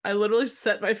I literally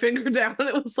set my finger down and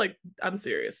it was like, I'm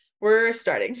serious. We're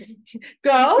starting.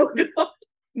 Go!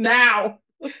 Now!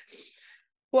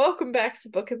 Welcome back to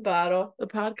Book and Bottle, the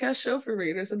podcast show for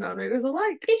readers and non-readers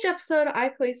alike. Each episode, I,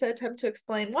 Kalisa, attempt to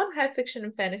explain one high fiction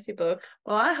and fantasy book,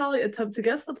 while I, Holly, attempt to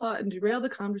guess the plot and derail the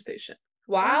conversation.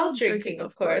 While drinking,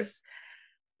 of course.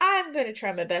 I'm going to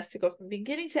try my best to go from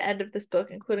beginning to end of this book,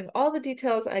 including all the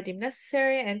details I deem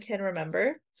necessary and can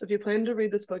remember. So if you plan to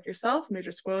read this book yourself,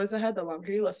 major spoilers ahead the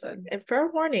longer you listen. And for a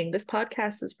warning, this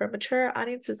podcast is for mature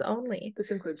audiences only.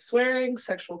 This includes swearing,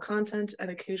 sexual content,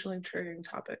 and occasionally triggering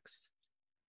topics.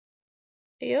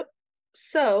 Yep.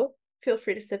 So feel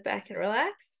free to sit back and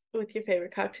relax with your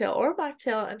favorite cocktail or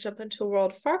mocktail and jump into a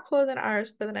world far cooler than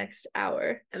ours for the next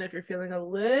hour. And if you're feeling a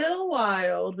little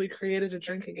wild, we created a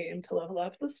drinking game to level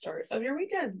up the start of your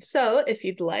weekend. So if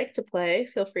you'd like to play,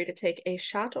 feel free to take a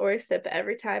shot or a sip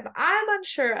every time I'm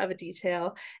unsure of a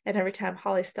detail and every time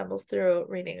Holly stumbles through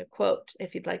reading a quote.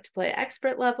 If you'd like to play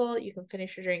expert level, you can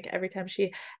finish your drink every time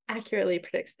she accurately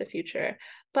predicts the future.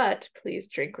 But please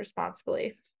drink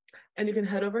responsibly. And you can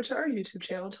head over to our YouTube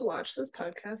channel to watch this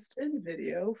podcast in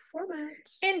video format.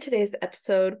 In today's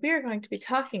episode, we are going to be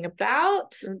talking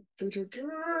about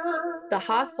the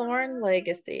Hawthorne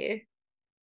legacy.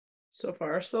 So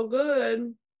far, so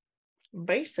good.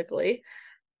 Basically.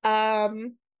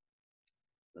 The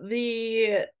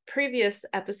previous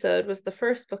episode was the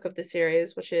first book of the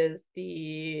series, which is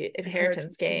the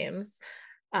Inheritance Games.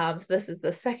 So this is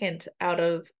the second out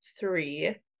of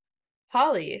 3.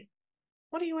 Holly,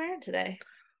 what are you wearing today?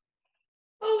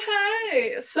 Oh,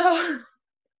 hey. So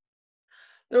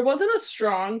there wasn't a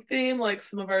strong theme like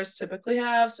some of ours typically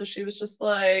have. So she was just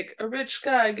like, a rich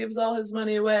guy gives all his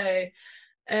money away.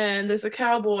 And there's a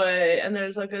cowboy, and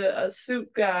there's like a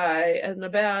suit guy, and a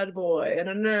bad boy, and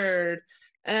a nerd.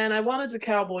 And I wanted to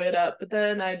cowboy it up, but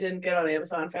then I didn't get on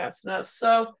Amazon fast enough.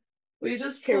 So we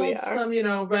just pulled some,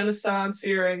 Renaissance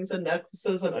earrings and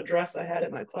necklaces and a dress I had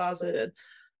in my closet and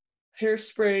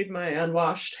hairsprayed my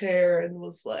unwashed hair and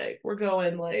was like, we're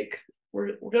gonna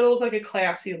look like a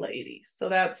classy lady. So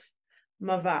that's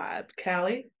my vibe.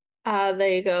 Callie? There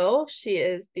you go. She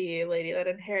is the lady that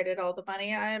inherited all the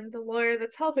money. I am the lawyer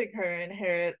that's helping her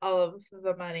inherit all of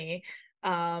the money.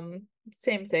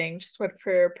 Same thing, just went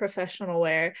for professional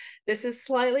wear. This is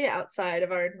slightly outside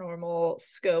of our normal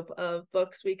scope of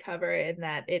books we cover in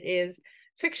that it is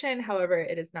fiction. However,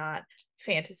 it is not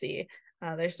fantasy.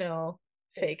 There's no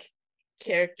fake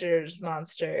characters,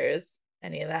 monsters,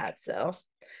 any of that. So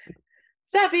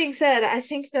that being said, I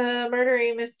think the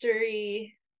murdery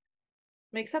mystery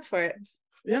makes up for it.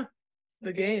 Yeah,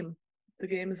 the game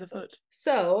is afoot.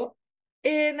 So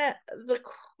in the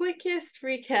quickest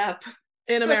recap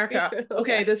in America,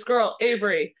 okay, this girl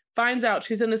Avery finds out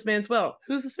she's in this man's will.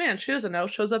 Who's this man? She doesn't know.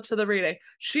 Shows up to the reading.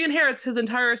 She inherits his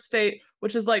entire estate,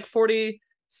 which is like $46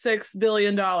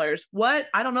 billion. What?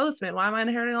 I don't know this man. Why am I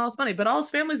inheriting all this money? But all his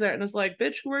family's there, and it's like,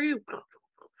 bitch, who are you?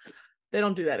 They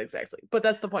don't do that exactly, but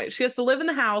that's the point. She has to live in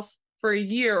the house for a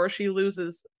year or she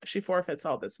forfeits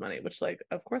all this money, which, like,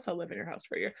 of course I'll live in your house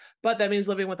for a year, but that means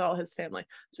living with all his family.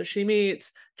 So she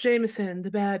meets Jameson,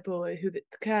 the bad boy, who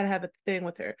kind of have a thing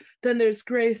with her. Then there's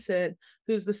Grayson,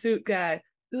 who's the suit guy,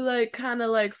 who like kind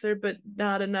of likes her, but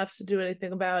not enough to do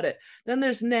anything about it. Then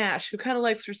there's Nash, who kind of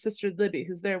likes her sister Libby,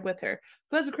 who's there with her,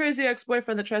 who has a crazy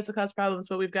ex-boyfriend that tries to cause problems,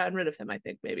 but we've gotten rid of him, I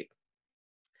think, maybe.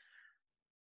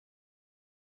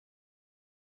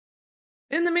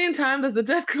 In the meantime, there's a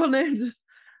dead girl named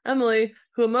Emily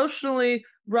who emotionally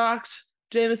rocked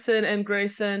Jameson and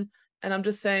Grayson, and I'm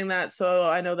just saying that so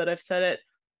I know that I've said it.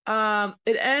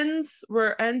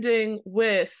 We're ending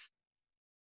with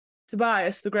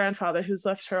Tobias, the grandfather who's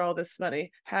left her all this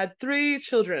money, had 3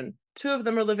 children. 2 of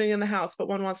them are living in the house, but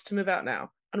one wants to move out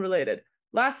now. Unrelated.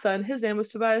 Last son, his name was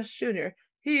Tobias Jr.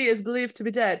 He is believed to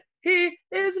be dead. He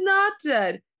is not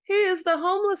dead. He is the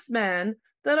homeless man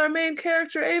that our main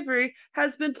character Avery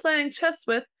has been playing chess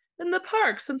with in the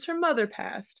park since her mother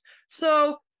passed.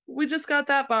 So we just got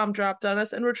that bomb dropped on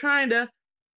us, and we're trying to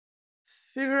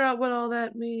figure out what all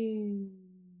that means.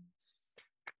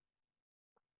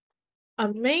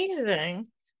 Amazing.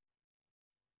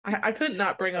 I could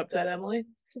not bring up Dead Emily.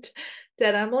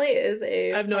 Dead Emily is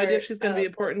I have no idea if she's going to be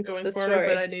important going forward,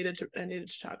 but I needed to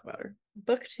talk about her.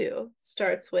 Book 2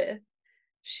 starts with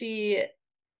she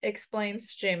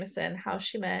explains to Jameson how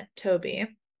she met Toby,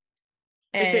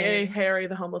 aka Harry,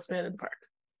 the homeless man in the park.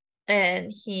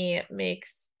 And he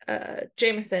makes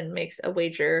Jameson makes a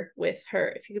wager with her.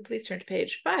 If you could please turn to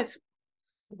page 5.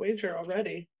 Wager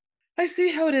already. I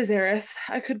see how it is, Eris.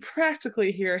 I could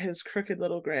practically hear his crooked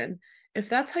little grin. If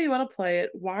that's how you want to play it,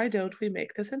 why don't we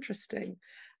make this interesting?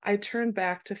 I turned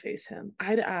back to face him,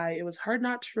 eye to eye. It was hard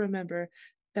not to remember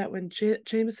that when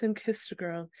Jameson kissed a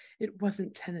girl, it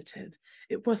wasn't tentative,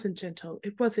 it wasn't gentle,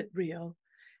 it wasn't real.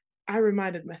 I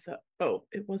reminded myself, oh,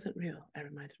 it wasn't real, I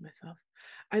reminded myself.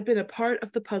 I'd been a part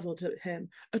of the puzzle to him,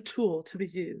 a tool to be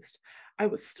used. I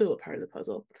was still a part of the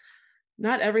puzzle.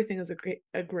 Not everything is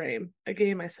a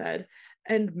game, I said.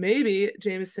 And maybe,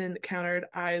 Jameson countered,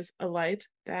 eyes alight,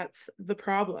 that's the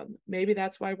problem. Maybe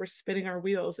that's why we're spinning our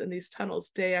wheels in these tunnels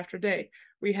day after day,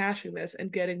 rehashing this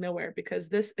and getting nowhere, because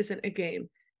this isn't a game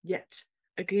yet.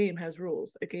 A game has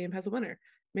rules, a game has a winner.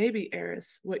 Maybe,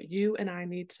 Eris, what you and I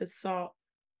need to solve.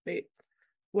 Wait,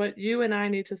 what you and I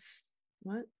need to.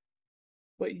 What?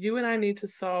 What you and I need to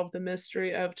solve the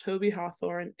mystery of Toby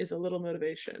Hawthorne is a little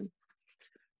motivation.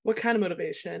 What kind of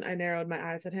motivation? I narrowed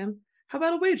my eyes at him. How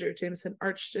about a wager? Jameson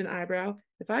arched an eyebrow.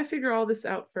 If I figure all this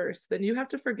out first, then you have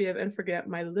to forgive and forget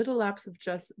my little lapse of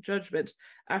judgment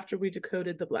after we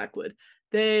decoded the Blackwood.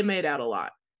 They made out a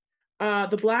lot.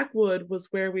 The Blackwood was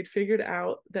where we'd figured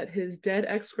out that his dead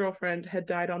ex-girlfriend had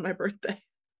died on my birthday.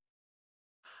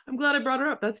 I'm glad I brought her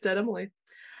up. That's dead Emily.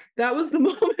 That was the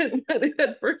moment when it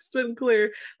had first been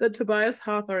clear that Tobias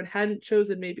Hawthorne hadn't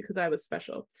chosen me because I was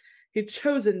special. He'd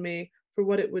chosen me for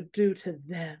what it would do to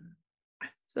them. I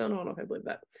still don't know if I believe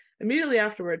that. Immediately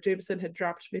afterward, Jameson had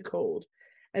dropped me cold.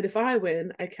 And if I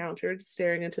win, I countered,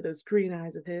 staring into those green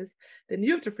eyes of his, then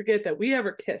you have to forget that we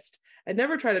ever kissed, and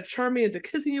never try to charm me into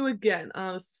kissing you again.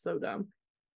 Oh, this is so dumb.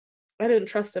 I didn't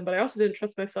trust him, but I also didn't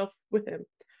trust myself with him.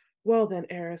 Well then,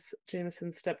 Eris,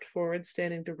 Jameson stepped forward,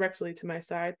 standing directly to my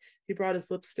side. He brought his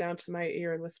lips down to my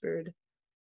ear and whispered,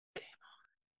 "Game on."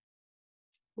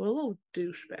 What a little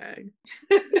douchebag.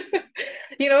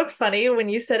 You know what's funny? When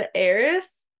you said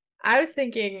Eris, I was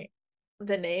thinking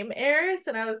the name Eris,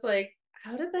 and I was like,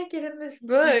 how did that get in this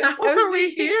book? How are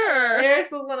we here?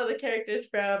 Eris was one of the characters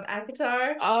from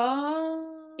Akatar.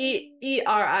 Oh.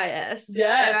 Eris.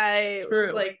 Yes. And I true.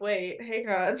 was like, wait, hang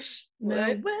on. No,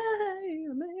 What? wait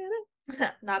a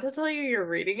minute. Not to tell you you're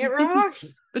reading it wrong.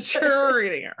 But you're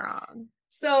reading it wrong.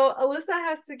 So Alyssa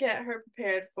has to get her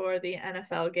prepared for the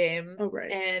NFL game. Oh,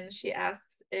 right. And she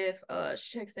asks if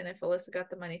she checks in if Alyssa got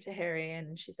the money to Harry,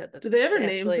 and she said that. Did they ever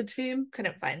name the team?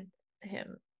 Couldn't find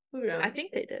him. Oh, yeah. I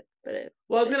think they did, but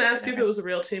well, I was gonna ask you if it was a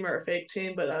real team or a fake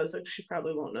team, but I was like, she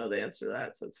probably won't know the answer to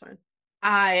that, so it's fine.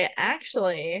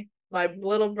 My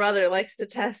little brother likes to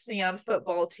test me on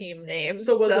football team names.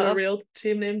 So was it a real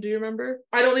team name? Do you remember?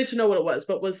 I don't need to know what it was,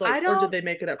 but was like, or did they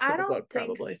make it up for the book?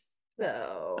 Probably.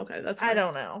 So okay, that's fine. I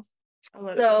don't know.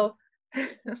 So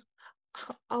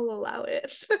I'll allow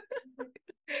it.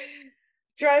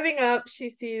 Driving up, she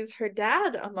sees her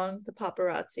dad among the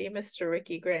paparazzi, Mr.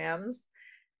 Ricky Grams.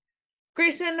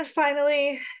 Grayson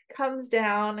finally comes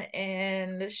down,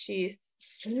 and she's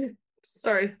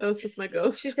sorry, that was just my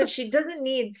ghost. She said she doesn't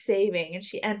need saving, and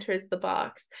she enters the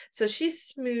box. So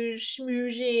she's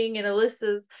schmoozing, and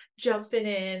Alyssa's jumping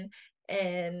in,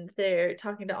 and they're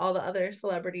talking to all the other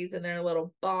celebrities in their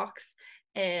little box.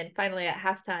 And finally, at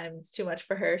halftime, it's too much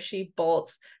for her. She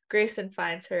bolts. Grayson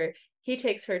finds her. He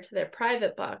takes her to their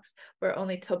private box where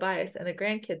only Tobias and the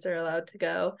grandkids are allowed to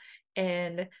go.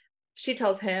 And she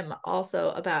tells him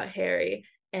also about Harry,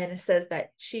 and says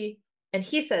that he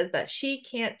says that she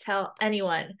can't tell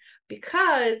anyone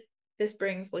because this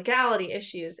brings legality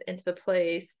issues into the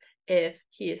place if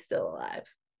he is still alive.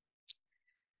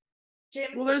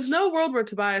 Well, there's no world where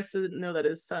Tobias didn't know that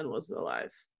his son was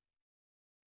alive.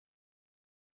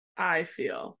 I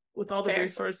feel, with all the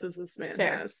resources this man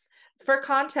has. For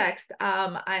context,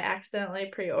 I accidentally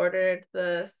pre-ordered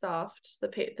the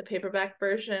paperback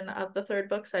version of the third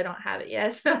book, so I don't have it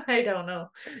yet. I don't know.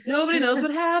 Nobody knows what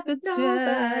happens yet.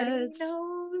 Nobody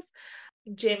knows.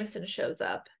 Jameson shows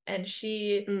up, and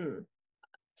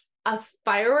a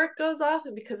firework goes off,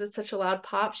 and because it's such a loud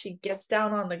pop, she gets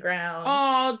down on the ground.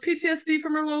 Oh, PTSD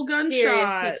from her little gunshot.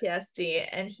 Serious PTSD,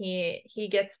 and he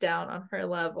gets down on her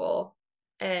level,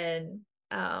 and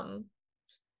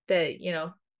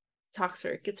talks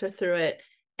her, gets her through it,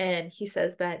 and he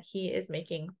says that he is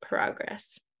making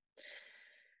progress.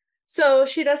 So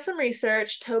she does some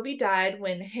research. Toby died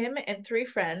when him and 3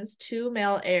 friends, 2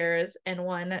 male heirs and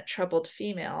 1 troubled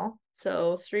female,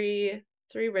 so three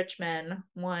rich men,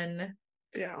 1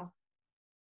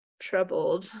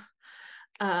 troubled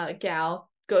gal,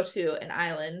 go to an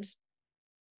island.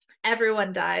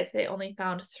 Everyone died. They only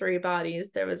found 3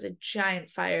 bodies. There was a giant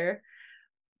fire.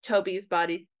 Toby's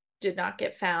body did not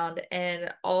get found,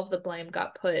 and all of the blame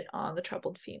got put on the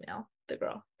troubled female, the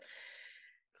girl.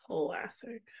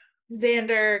 Classic.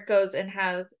 Xander goes and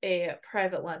has a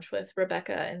private lunch with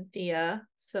Rebecca and Thea.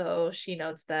 So she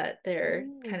notes that they're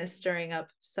kind of stirring up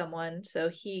someone. So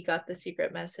he got the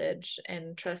secret message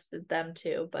and trusted them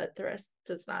too, but the rest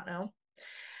does not know.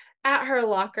 At her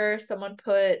locker, someone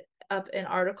put up an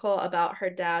article about her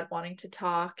dad wanting to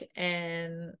talk,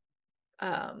 and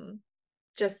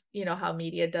just, you know, how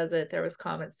media does it. There was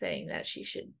comments saying that she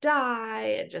should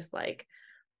die and just like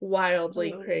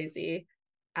wildly crazy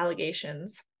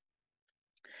allegations.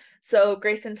 So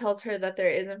Grayson tells her that there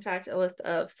is in fact a list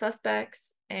of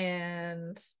suspects,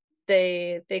 and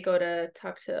they go to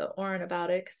talk to Oren about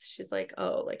it because she's like,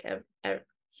 oh, like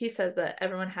he says that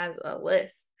everyone has a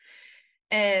list.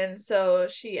 And so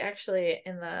she actually,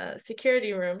 in the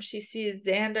security room, she sees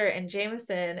Xander and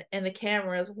Jameson and the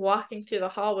cameras walking through the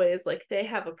hallways like they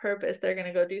have a purpose. They're going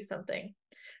to go do something.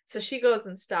 So she goes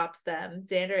and stops them.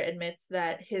 Xander admits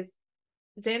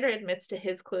to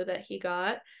his clue that he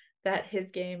got, that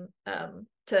his game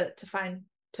to find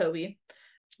Toby,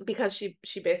 because she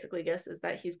basically guesses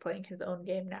that he's playing his own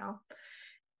game now.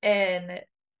 And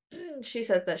she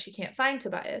says that she can't find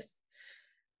Tobias.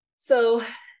 So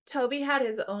Toby had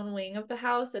his own wing of the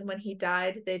house, and when he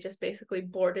died, they just basically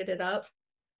boarded it up.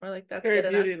 Or like, that's very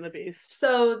good Beauty enough. and the Beast.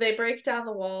 So they break down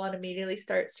the wall and immediately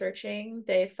start searching.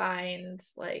 They find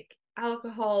like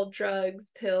alcohol,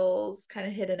 drugs, pills, kind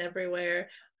of hidden everywhere.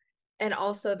 And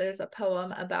also there's a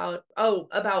poem about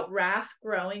wrath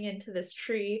growing into this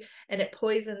tree, and it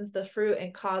poisons the fruit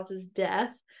and causes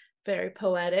death. Very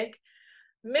poetic.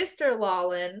 Mr.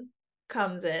 Lawlin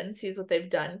comes in, sees what they've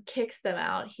done, kicks them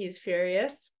out. He's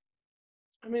furious.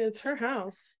 I mean, it's her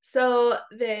house. So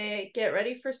they get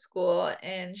ready for school,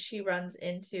 and she runs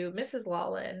into Mrs.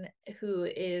 Lawlin, who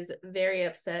is very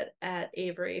upset at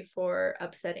Avery for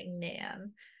upsetting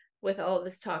Nan with all of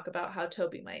this talk about how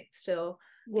Toby might still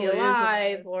be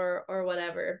alive or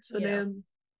whatever. So Nan,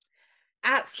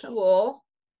 at school,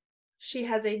 she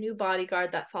has a new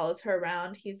bodyguard that follows her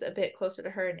around. He's a bit closer to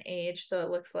her in age, so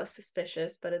it looks less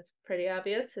suspicious, but it's pretty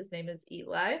obvious. His name is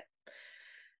Eli.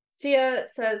 Thea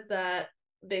says that,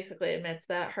 basically admits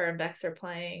that her and Bex are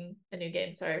playing a new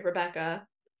game. Sorry, Rebecca.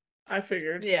 I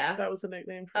figured. Yeah. That was a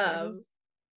nickname for her.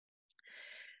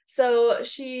 So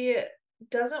she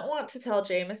doesn't want to tell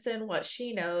Jameson what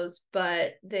she knows,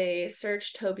 but they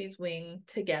search Toby's wing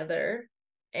together,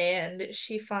 and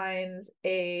she finds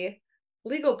a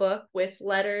legal book with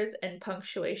letters and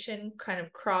punctuation kind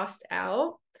of crossed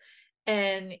out,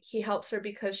 and he helps her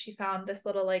because she found this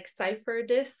little like cipher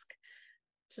disc.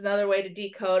 It's another way to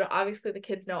decode. Obviously the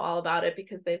kids know all about it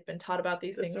because they've been taught about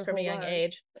these things from a young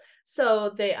age.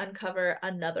 So they uncover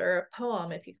another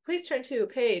poem. If you could please turn to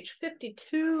page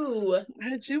 52.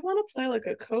 I do want to play like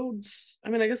a codes. I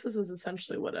mean, I guess this is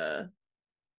essentially what a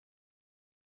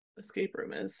escape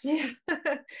room is. Yeah.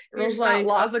 It was like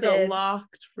a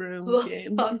locked room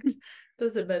game.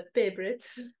 Those are my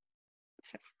favorites.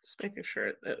 Just making sure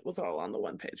it was all on the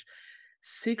one page.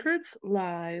 Secrets,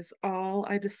 lies, all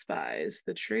I despise.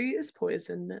 The tree is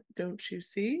poison, don't you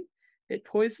see? It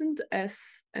poisoned S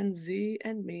and Z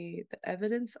and me. The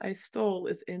evidence I stole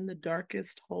is in the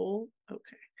darkest hole.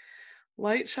 Okay.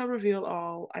 Light shall reveal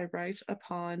all I write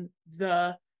upon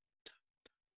the...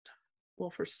 Well,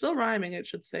 for still rhyming, it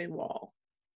should say wall.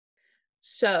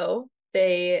 So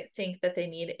they think that they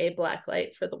need a black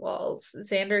light for the walls.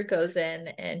 Xander goes in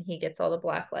and he gets all the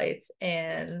black lights,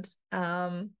 and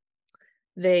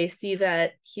they see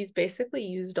that he's basically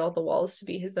used all the walls to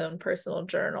be his own personal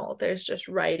journal. There's just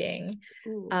writing.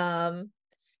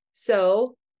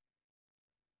 So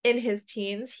in his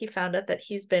teens, he found out that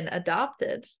he's been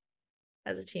adopted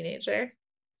as a teenager.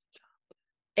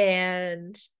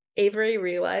 And Avery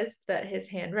realized that his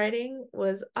handwriting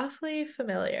was awfully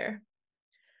familiar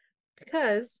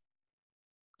because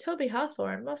Toby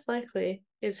Hawthorne most likely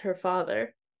is her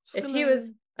father. If he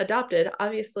was adopted,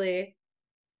 obviously,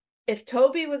 if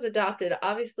Toby was adopted,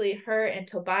 obviously her and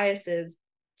Tobias's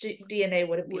DNA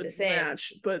wouldn't be the same.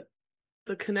 Match, but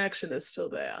the connection is still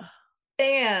there.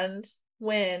 And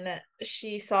when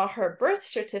she saw her birth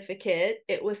certificate,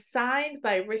 it was signed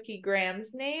by Ricky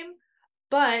Graham's name,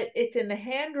 but it's in the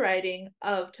handwriting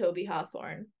of Toby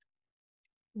Hawthorne.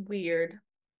 Weird.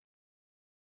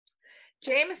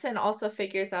 Jameson also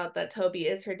figures out that Toby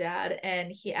is her dad,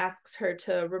 and he asks her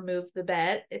to remove the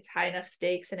bet. It's high enough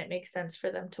stakes, and it makes sense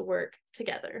for them to work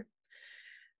together.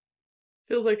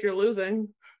 Feels like you're losing.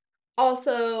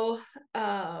 Also,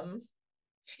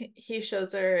 he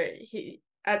shows her,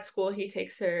 at school, he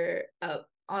takes her up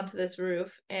onto this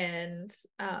roof and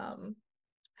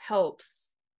helps.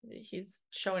 He's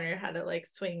showing her how to like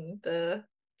swing to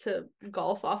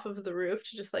golf off of the roof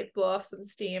to just like blow off some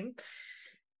steam.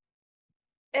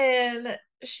 And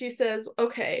she says,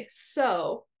 okay,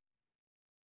 so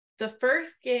the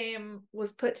first game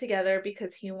was put together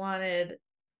because he wanted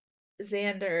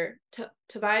Xander,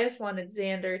 Tobias wanted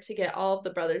Xander to get all of the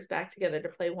brothers back together to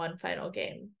play one final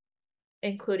game,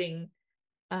 including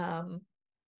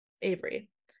Avery.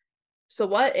 So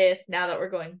what if, now that we're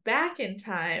going back in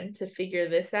time to figure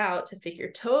this out, to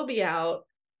figure Toby out,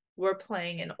 we're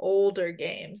playing an older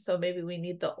game. So maybe we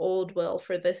need the old will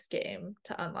for this game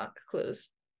to unlock clues.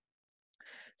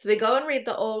 So they go and read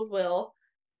the old will,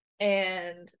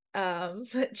 and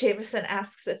Jameson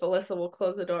asks if Alyssa will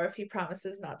close the door if he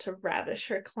promises not to ravish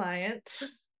her client.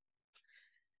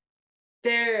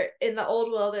 There, in the old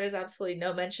will, there's absolutely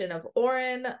no mention of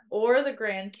Oren or the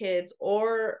grandkids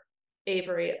or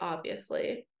Avery,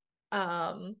 obviously.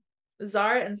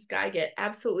 Zara and Sky get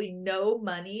absolutely no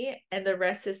money, and the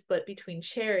rest is split between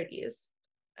charities.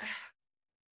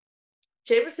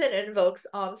 Jameson invokes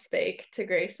Spake to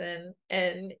Grayson,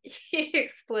 and he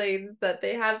explains that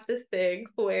they have this thing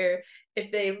where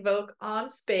if they invoke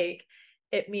Spake,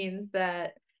 it means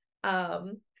that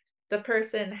the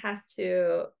person has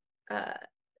to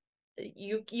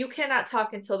you cannot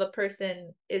talk until the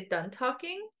person is done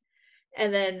talking,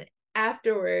 and then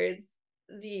afterwards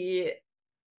the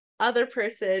other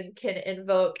person can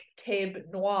invoke Tabe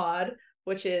Nwad,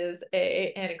 which is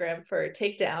a anagram for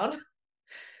takedown.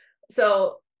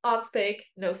 So on spake,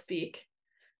 no speak,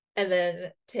 and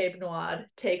then Tabe Nwad,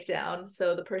 takedown.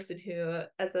 So the person who,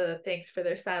 as a thanks for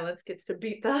their silence, gets to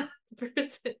beat the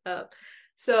person up.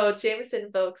 So Jameson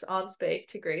invokes on spake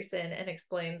to Grayson and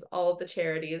explains all of the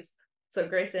charities. So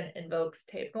Grayson invokes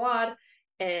Tabe Nwad,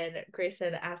 and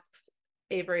Grayson asks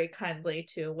Avery kindly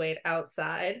to wait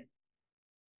outside.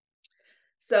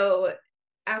 So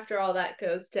after all that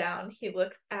goes down, he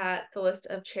looks at the list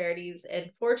of charities,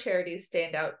 and 4 charities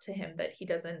stand out to him that he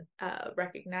doesn't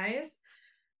recognize.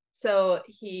 So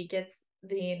he gets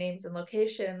the names and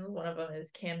locations. One of them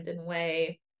is Camden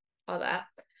Way, all that.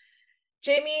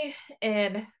 Jamie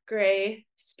and Gray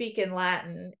speak in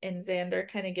Latin, and Xander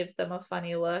kind of gives them a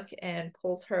funny look and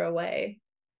pulls her away.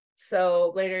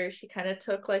 So later she kind of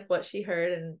took like what she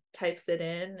heard and types it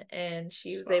in, and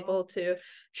she was able to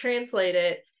translate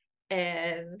it.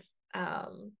 And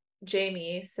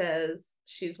Jamie says,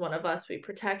 she's one of us, we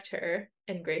protect her.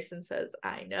 And Grayson says,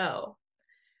 I know.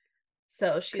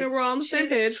 So we're all on the same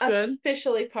page. Good.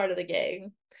 Officially part of the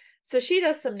gang. So she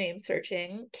does some name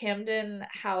searching. Camden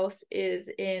House is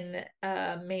in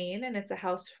Maine, and it's a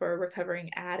house for recovering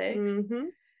addicts. Mm-hmm.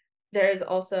 There's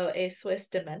also a Swiss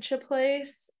dementia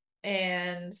place,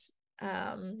 and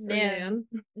Nan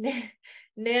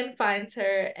finds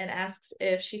her and asks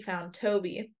if she found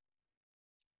Toby.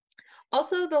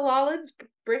 Also, the Lawlins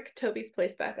brick Toby's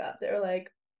place back up. They're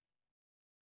like,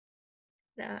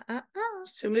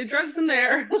 too many drugs in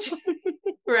there.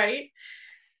 Right?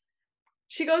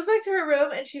 She goes back to her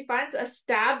room and she finds a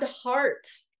stabbed heart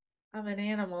of an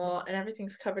animal, and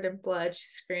everything's covered in blood. She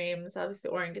screams. Obviously,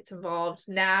 Oren gets involved.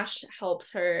 Nash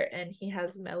helps her, and he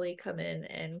has Melly come in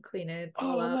and clean it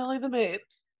all up. Melly the maid.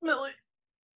 Melly.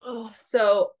 Oh.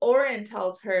 So Oren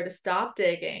tells her to stop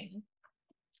digging.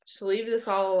 She'll leave this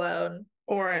all alone.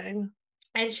 Oren.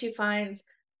 And she finds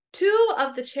 2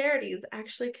 of the charities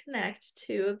actually connect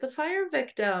to the fire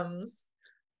victims.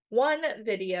 One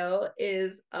video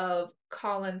is of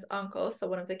Colin's uncle, so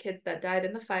one of the kids that died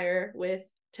in the fire with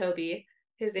Toby.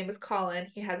 His name is Colin.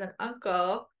 He has an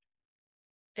uncle,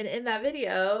 and in that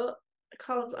video,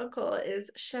 Colin's uncle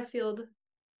is Sheffield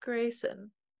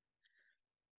Grayson.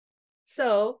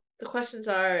 So the questions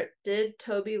are, did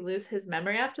Toby lose his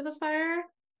memory after the fire?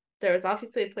 There was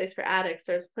obviously a place for addicts.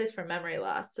 There's a place for memory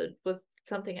loss. So was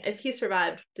something, if he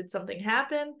survived, did something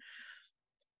happen?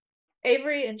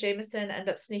 Avery and Jameson end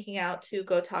up sneaking out to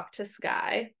go talk to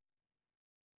Sky.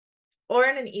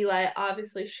 Oren and Eli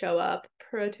obviously show up,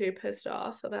 pretty pissed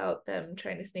off about them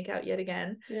trying to sneak out yet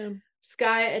again. Yeah.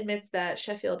 Sky admits that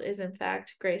Sheffield is in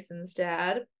fact Grayson's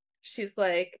dad. She's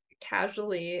like,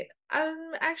 casually,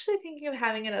 I'm actually thinking of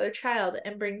having another child,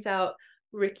 and brings out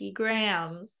Ricky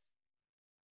Graham's.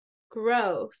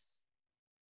 Gross.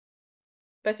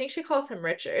 But I think she calls him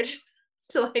Richard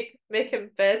to like make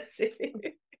him fancy.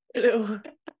 Ew.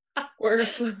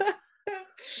 Worse.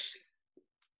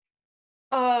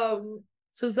 So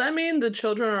does that mean the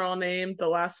children are all named the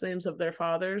last names of their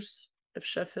fathers? If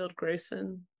Sheffield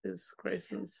Grayson is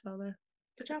Grayson's father?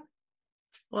 Good job.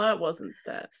 Well, that wasn't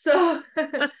that. So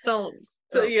don't.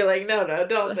 So you're like, no,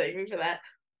 don't thank me for that.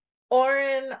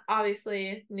 Oren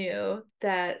obviously knew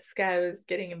that Sky was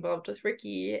getting involved with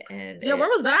Ricky, and yeah, where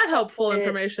was that helpful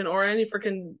information? Oren, you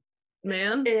freaking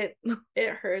man. It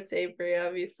hurts Avery,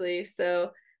 obviously.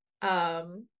 So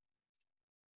Um,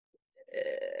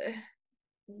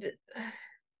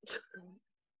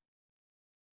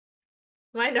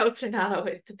 my notes are not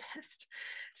always the best.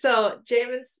 So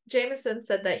Jameson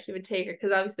said that he would take her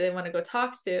because obviously they want to go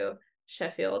talk to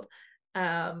Sheffield. What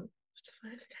kind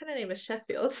of name is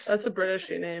Sheffield? That's a British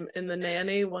name. In The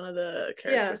Nanny, one of the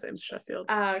characters' name's Sheffield.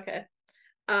 Okay.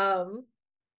 And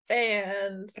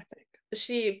I think.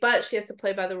 she has to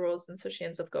play by the rules, and so she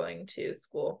ends up going to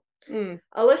school.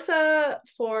 Alyssa,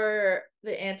 for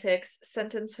the antics,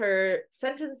 sentences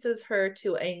her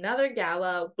to another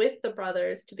gala with the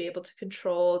brothers to be able to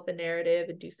control the narrative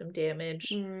and do some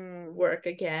damage work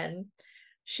again.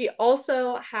 She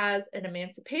also has an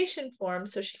emancipation form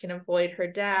so she can avoid her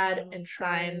dad and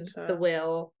sign the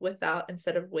will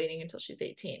instead of waiting until she's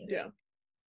 18. Yeah.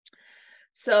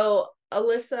 So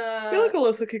Alyssa, I feel like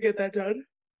Alyssa could get that done.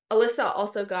 Alyssa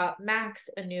also got Max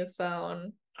a new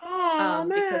phone.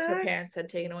 Because her parents had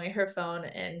taken away her phone,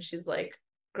 and she's like,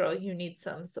 girl, you need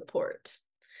some support.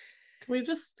 Can we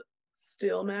just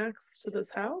steal Max to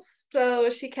this house? So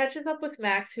she catches up with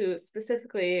Max, who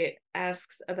specifically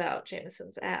asks about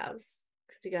Jameson's abs,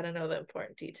 because you gotta know the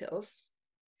important details.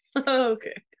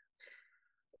 Okay.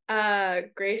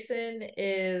 Grayson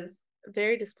is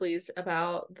very displeased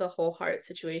about the whole heart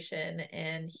situation,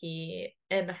 and he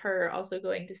and her also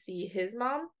going to see his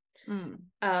mom.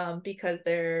 Because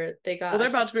they're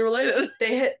about to be related.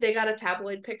 They got a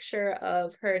tabloid picture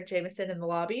of her and Jameson in the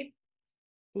lobby.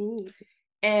 Ooh.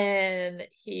 And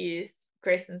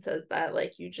Grayson says that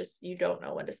like you don't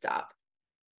know when to stop.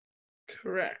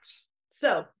 Correct.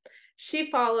 So she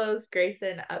follows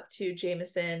Grayson up to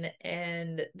Jameson,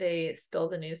 and they spill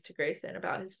the news to Grayson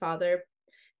about his father.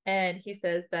 And he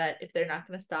says that if they're not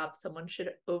going to stop, someone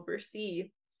should oversee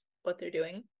what they're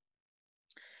doing.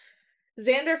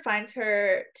 Xander finds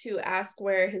her to ask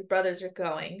where his brothers are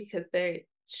going because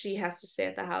she has to stay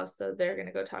at the house, so they're going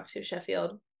to go talk to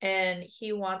Sheffield. And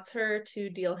he wants her to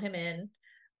deal him in.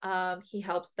 He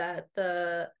helps that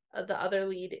the other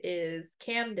lead is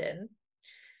Camden.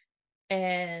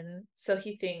 And so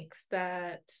he thinks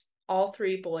that all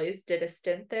three boys did a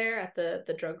stint there at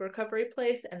the drug recovery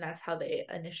place, and that's how they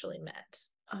initially met.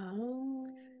 Oh.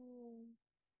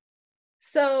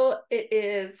 So it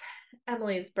is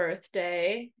Emily's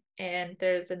birthday, and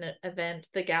there's an event.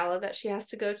 The gala that she has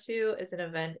to go to is an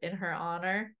event in her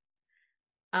honor.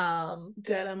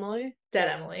 Dead Emily? Dead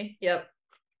Emily, yep.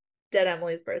 Dead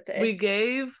Emily's birthday. We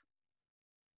gave...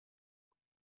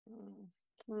 I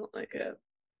don't like it.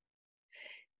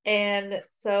 And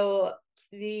so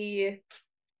the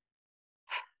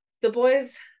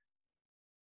boys,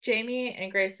 Jamie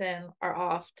and Grayson, are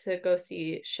off to go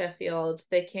see Sheffield.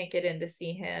 They can't get in to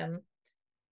see him.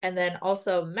 And then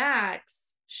also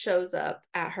Max shows up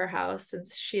at her house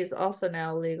since she is also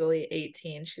now legally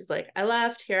 18. She's like, I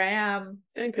left, here I am.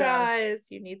 Surprise,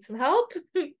 you need some help.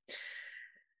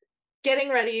 Getting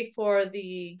ready for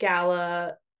the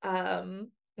gala,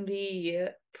 the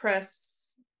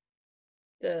press,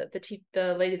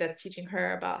 the lady that's teaching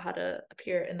her about how to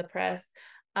appear in the press,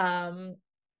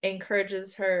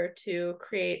 encourages her to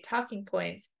create talking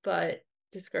points, but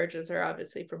discourages her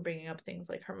obviously from bringing up things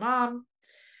like her mom.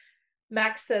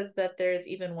 Max says that there's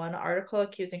even one article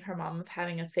accusing her mom of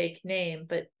having a fake name,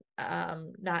 but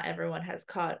not everyone has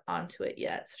caught onto it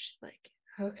yet. So she's like,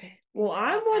 okay. Well,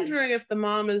 I'm wondering if the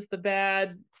mom is the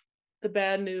bad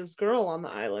news girl on the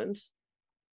island.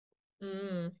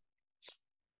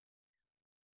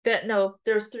 No,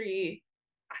 there's 3.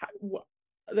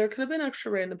 There could have been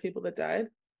extra random people that died.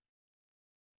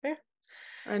 Fair.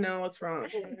 I know what's wrong.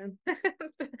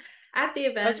 At the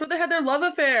event, that's where they had their love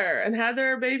affair and had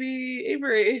their baby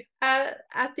Avery. At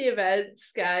the event,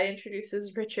 Skye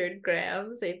introduces Richard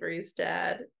Grahams, Avery's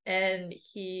dad, and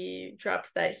he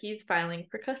drops that he's filing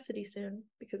for custody soon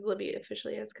because Libby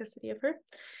officially has custody of her.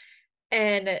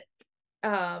 And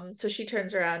so she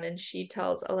turns around and she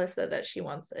tells Alyssa that she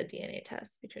wants a DNA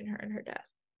test between her and her dad.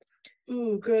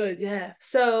 Ooh, good, yes.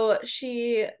 So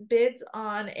she bids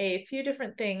on a few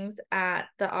different things at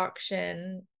the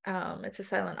auction. It's a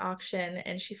silent auction,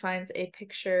 and she finds a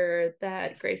picture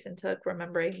that Grayson took,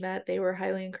 remembering that they were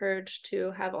highly encouraged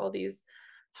to have all these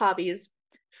hobbies.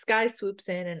 Skye swoops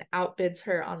in and outbids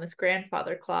her on this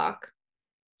grandfather clock,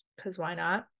 because why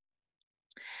not?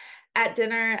 At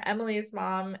dinner, Emily's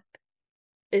mom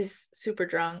is super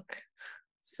drunk,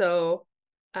 so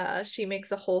she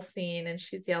makes a whole scene and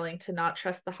she's yelling to not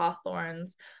trust the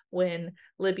Hawthorns when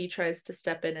Libby tries to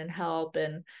step in and help,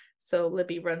 and so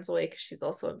Libby runs away because she's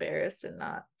also embarrassed and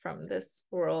not from this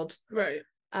world. Right.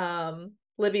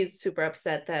 Libby's super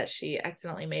upset that she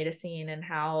accidentally made a scene and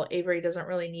how Avery doesn't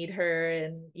really need her,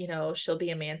 and she'll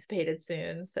be emancipated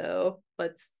soon. So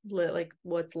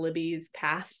what's Libby's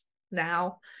path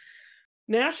now?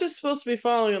 Nash is supposed to be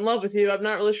falling in love with you. I'm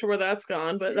not really sure where that's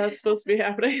gone, but that's supposed to be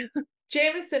happening.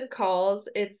 Jameson calls.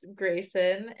 It's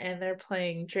Grayson, and they're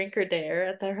playing Drink or Dare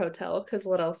at their hotel, because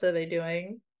what else are they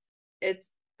doing?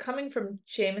 It's coming from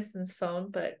Jameson's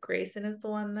phone, but Grayson is the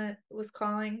one that was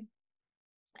calling.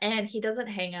 And he doesn't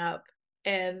hang up.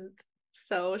 And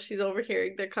so she's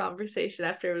overhearing their conversation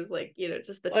after it was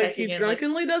just the like he checking in.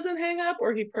 Drunkenly doesn't hang up,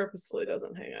 or he purposefully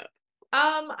doesn't hang up?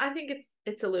 I think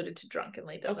it's alluded to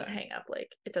drunkenly doesn't hang up,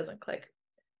 like it doesn't click.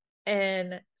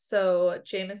 And so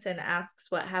Jameson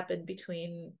asks what happened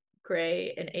between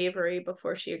Gray and Avery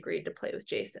before she agreed to play with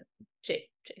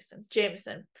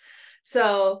Jameson.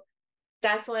 So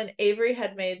that's when Avery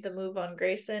had made the move on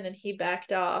Grayson and he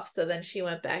backed off. So then she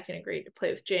went back and agreed to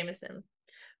play with Jameson.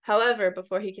 However,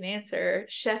 before he can answer,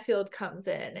 Sheffield comes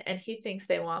in and he thinks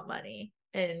they want money.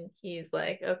 And he's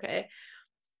like, okay.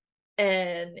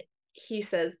 And he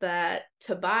says that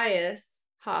Tobias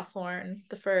Hawthorne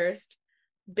the first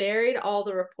buried all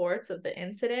the reports of the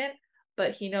incident,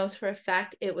 but he knows for a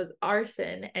fact it was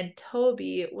arson, and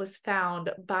Toby was found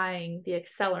buying the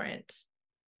accelerant.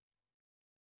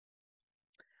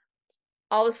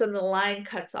 All of a sudden the line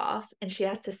cuts off and she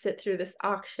has to sit through this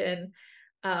auction.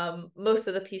 Most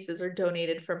of the pieces are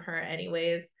donated from her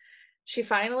anyways. She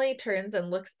finally turns and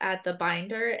looks at the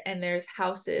binder, and there's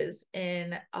houses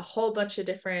in a whole bunch of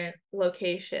different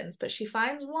locations, but she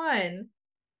finds one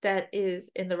that is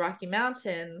in the Rocky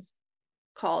Mountains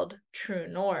called True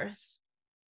North.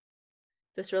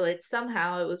 This relates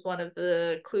somehow. It was one of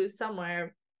the clues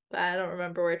somewhere, but I don't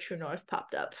remember where True North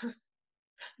popped up.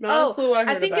 Not a clue I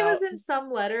heard think about. It was in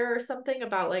some letter or something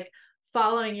about like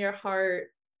following your heart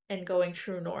and going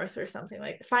true north or something,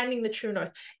 like finding the true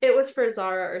north. It was for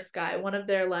Zara or Sky, one of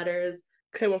their letters.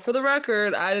 Okay, well, for the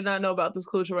record, I did not know about this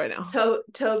clue right now.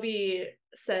 Toby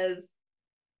says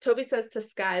to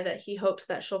Sky that he hopes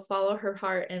that she'll follow her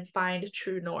heart and find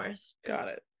true north. Got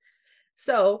it.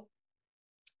 So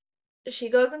she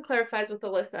goes and clarifies with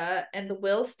Alyssa, and the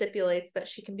will stipulates that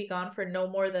she can be gone for no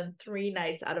more than 3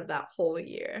 nights out of that whole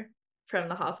year from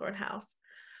the Hawthorne house.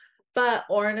 But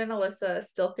Oren and Alyssa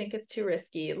still think it's too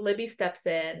risky. Libby steps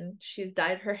in. She's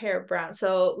dyed her hair brown.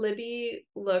 So Libby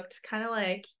looked kind of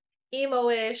like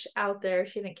emo-ish out there.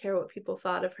 She didn't care what people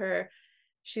thought of her.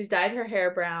 She's dyed her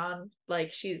hair brown,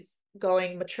 like she's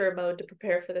going mature mode to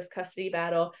prepare for this custody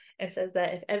battle, and says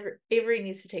that if Avery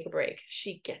needs to take a break,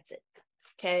 she gets it.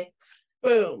 Okay?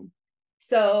 Boom.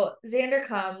 So Xander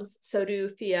comes, so do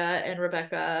Thea and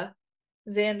Rebecca.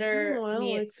 Xander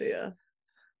meets Thea.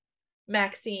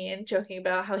 Maxine, joking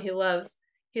about how he loves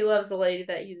the lady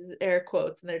that uses air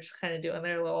quotes, and they're just kind of doing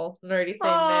their little nerdy thing there.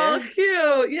 Oh,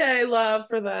 cute. Yay, love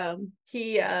for them.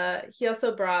 He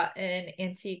also brought an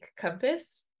antique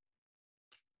compass.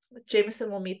 Jameson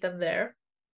will meet them there.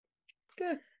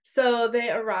 Good. So they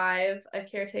arrive. A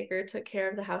caretaker took care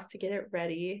of the house to get it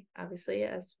ready, obviously,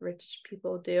 as rich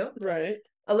people do. Right.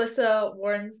 Alyssa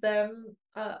warns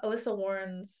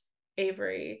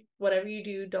Avery, whatever you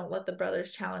do, don't let the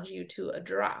brothers challenge you to a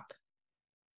drop.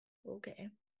 Okay.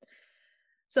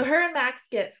 So her and Max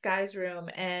get Sky's room,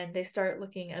 and they start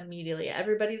looking immediately.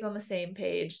 Everybody's on the same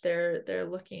page. They're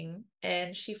looking,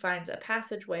 and she finds a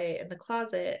passageway in the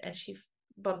closet, and she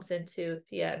bumps into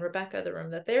Thea and Rebecca, the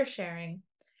room that they're sharing.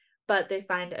 But they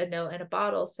find a note and a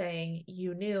bottle saying,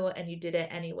 "You knew and you did it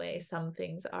anyway. Some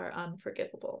things are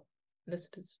unforgivable." And this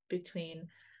was between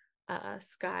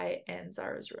Sky and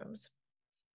Zara's rooms.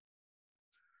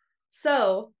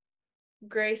 So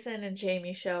Grayson and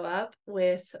Jamie show up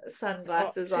with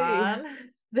sunglasses on.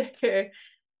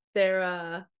 They're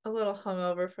a little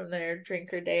hungover from their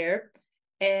drink or dare,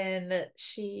 and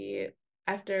she,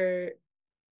 after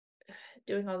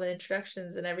doing all the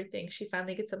introductions and everything, she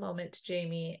finally gets a moment to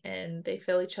Jamie, and they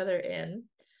fill each other in.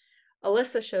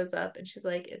 Alyssa shows up and she's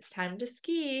like, "It's time to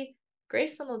ski.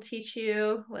 Grayson will teach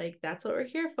you. Like, that's what we're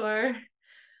here for."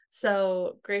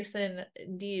 So Grayson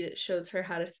indeed shows her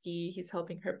how to ski. He's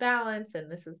helping her balance, and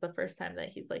this is the first time that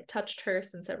he's like touched her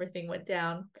since everything went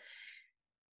down.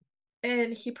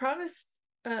 And he promised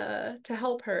to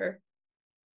help her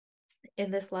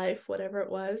in this life, whatever it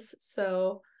was.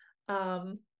 So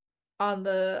on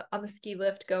the ski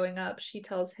lift going up, she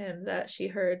tells him that she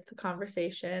heard the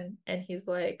conversation, and he's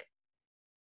like,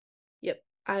 "Yep,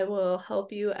 I will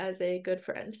help you as a good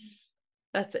friend."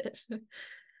 That's it.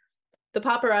 The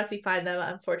paparazzi find them,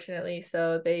 unfortunately,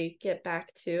 so they get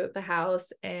back to the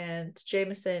house, and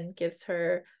Jameson gives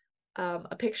her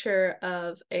a picture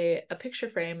of a picture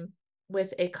frame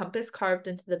with a compass carved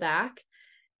into the back,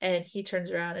 and he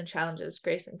turns around and challenges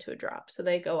Grayson to a drop. So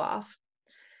they go off.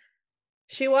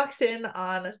 She walks in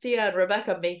on Thea and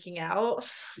Rebecca making out,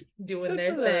 doing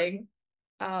their thing.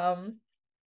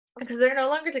 Because they're no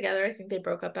longer together. I think they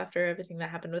broke up after everything that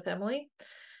happened with Emily.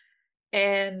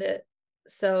 And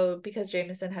so because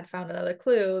Jameson had found another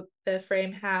clue, the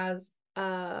frame has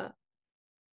a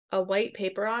white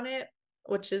paper on it,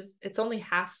 which is, it's only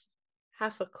half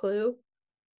a clue.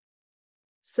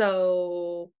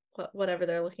 So whatever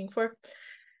they're looking for.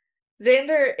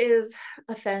 Xander is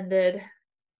offended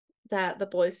that the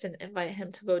boys didn't invite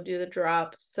him to go do the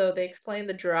drop. So they explain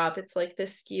the drop. It's like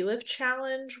this ski lift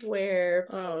challenge where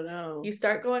you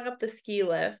start going up the ski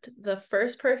lift. The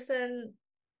first person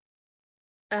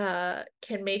can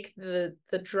make the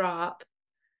drop,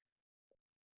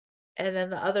 and then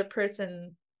the other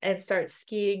person and start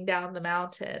skiing down the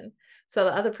mountain. So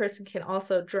the other person can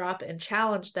also drop and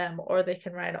challenge them, or they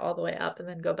can ride all the way up and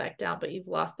then go back down, but you've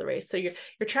lost the race. So you're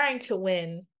trying to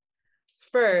win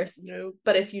first,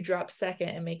 but if you drop second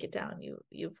and make it down,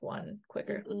 you've won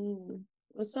quicker.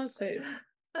 That's not safe.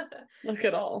 Look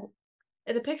at all.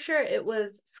 In the picture, it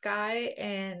was Sky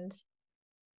and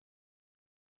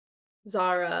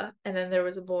Zara, and then there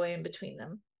was a boy in between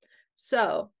them.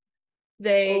 So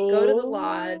they go to the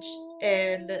lodge,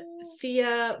 and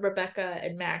Thea, Rebecca,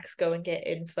 and Max go and get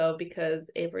info because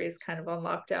Avery is kind of on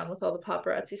lockdown with all the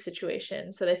paparazzi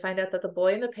situation. So they find out that the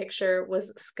boy in the picture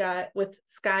was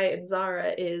Sky and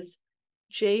Zara is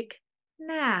Jake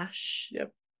Nash.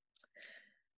 Yep.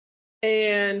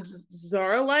 And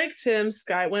Zara liked him.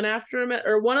 Sky went after him,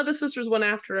 or one of the sisters went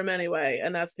after him anyway,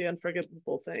 and that's the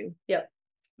unforgivable thing. Yep.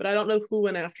 But I don't know who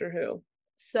went after who.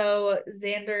 So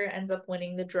Xander ends up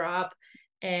winning the drop,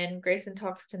 and Grayson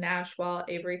talks to Nash while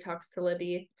Avery talks to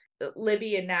Libby.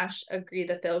 Libby and Nash agree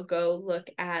that they'll go look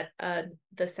at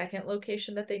the second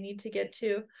location that they need to get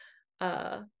to.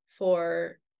 They'll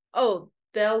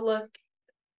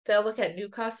look at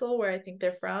Newcastle, where I think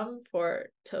they're from, for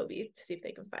Toby to see if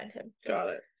they can find him. Got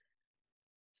it.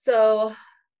 So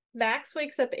Max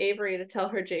wakes up Avery to tell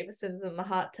her Jameson's in the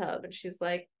hot tub, and she's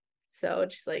like,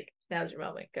 now's your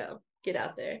moment, go. Get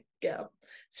out there, go.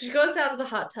 So she goes down to the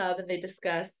hot tub and they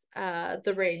discuss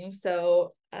the ring.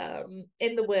 So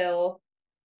in the will,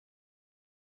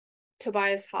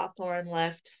 Tobias Hawthorne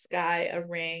left Sky a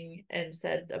ring and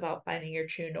said about finding your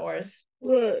true north.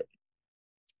 Right.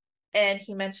 And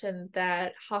he mentioned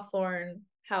that Hawthorne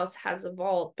house has a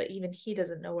vault, but even he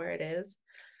doesn't know where it is.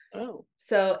 Oh.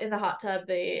 So in the hot tub,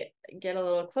 they get a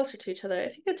little closer to each other.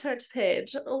 If you could turn to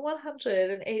page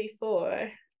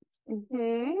 184.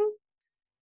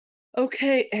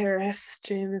 Okay, Eris,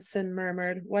 Jameson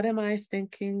murmured. What am I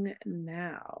thinking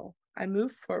now? I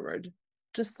moved forward.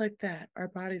 Just like that, our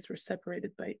bodies were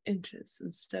separated by inches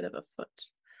instead of a foot.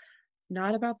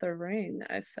 Not about the ring,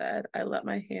 I said. I let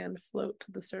my hand float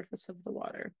to the surface of the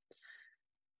water.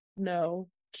 No,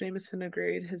 Jameson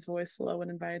agreed, his voice low and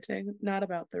inviting. Not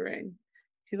about the ring.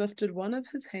 He lifted one of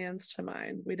his hands to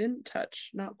mine. We didn't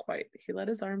touch, not quite. He let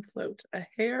his arm float, a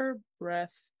hair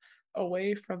breadth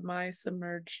away from my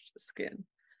submerged skin.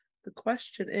 The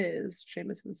question is,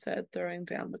 Jameson said, throwing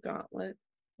down the gauntlet,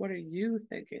 what are you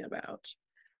thinking about?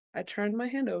 I turned my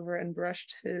hand over and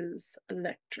brushed his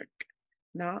electric,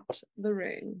 not the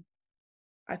ring.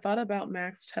 I thought about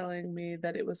Max telling me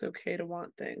that it was okay to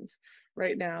want things.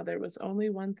 Right now, there was only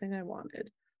one thing I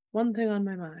wanted, one thing on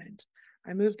my mind.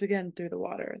 I moved again through the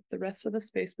water. The rest of the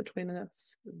space between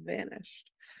us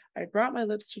vanished. I brought my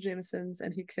lips to Jameson's,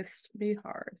 and he kissed me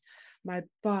hard. My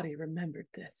body remembered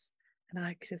this, and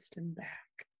I kissed him back.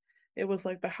 It was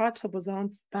like the hot tub was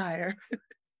on fire.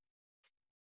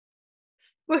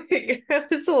 Wait,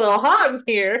 it's a little hot in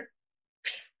here.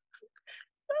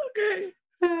 Okay.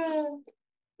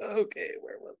 Okay,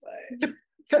 where was I?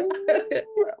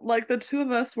 Like the two of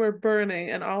us were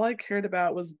burning, and all I cared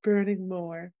about was burning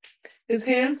more. His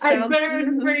hands found... I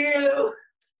burned for you.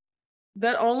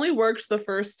 That only worked the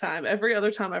first time. Every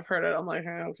other time I've heard it, I'm like,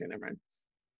 oh, okay, never mind.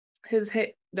 His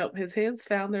hands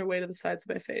found their way to the sides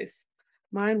of my face.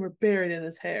 Mine were buried in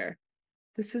his hair.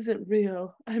 This isn't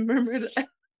real, I murmured.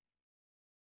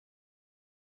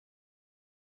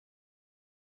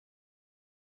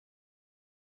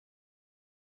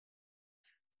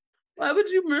 Why would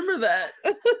you murmur that?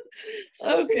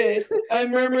 Okay, I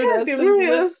murmured as his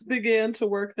lips began to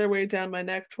work their way down my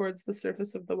neck towards the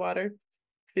surface of the water.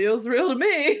 Feels real to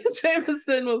me.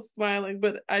 Jameson was smiling,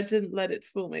 but I didn't let it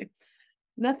fool me.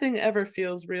 Nothing ever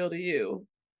feels real to you,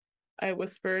 I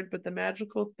whispered, but the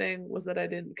magical thing was that I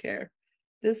didn't care.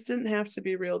 This didn't have to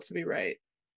be real to be right.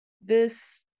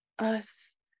 This,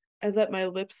 us. I let my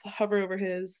lips hover over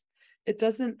his. It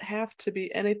doesn't have to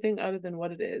be anything other than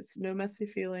what it is. No messy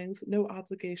feelings, no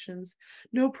obligations,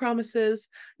 no promises,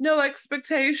 no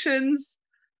expectations.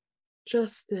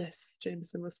 Just this,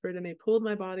 Jameson whispered, and he pulled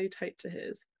my body tight to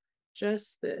his.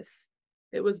 Just this.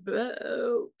 It was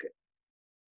broke.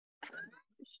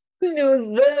 It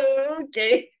was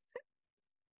okay.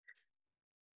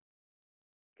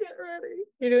 Get ready.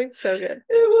 You're doing so good. It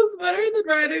was better than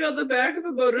riding on the back of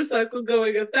a motorcycle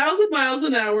going 1,000 miles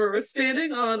an hour or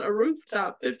standing on a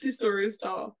rooftop 50 stories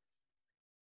tall.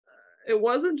 It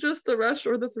wasn't just the rush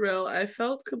or the thrill. I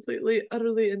felt completely,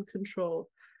 utterly in control.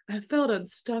 I felt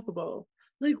unstoppable.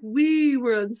 Like we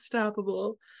were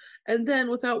unstoppable. And then,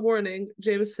 without warning,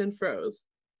 Jameson froze.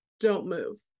 Don't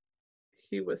move,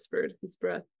 he whispered, his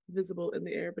breath visible in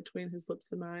the air between his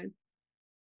lips and mine.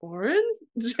 Oren?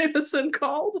 Jameson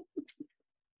called.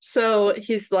 So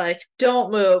he's like,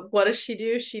 don't move. What does she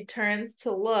do? She turns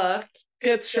to look.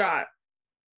 Gets shot.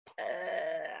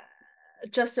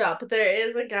 Just about. But there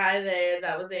is a guy there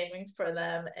that was aiming for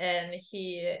them, and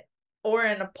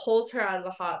Oren pulls her out of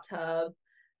the hot tub.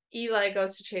 Eli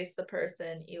goes to chase the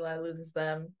person. Eli loses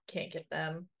them. Can't get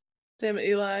them. Damn it,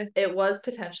 Eli. It was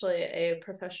potentially a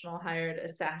professional hired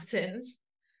assassin.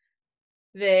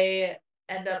 They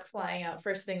end up flying out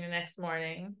first thing the next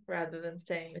morning rather than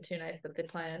staying the 2 nights that they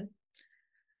planned.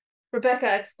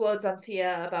 Rebecca explodes on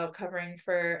Thea about covering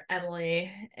for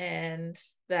Emily and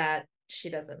that she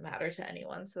doesn't matter to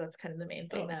anyone. So that's kind of the main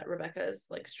thing that Rebecca is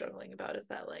like struggling about, is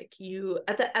that like you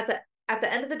at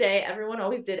the end of the day, everyone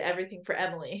always did everything for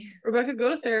Emily. Rebecca, go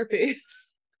to therapy.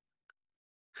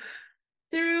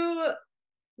 Through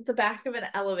the back of an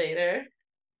elevator,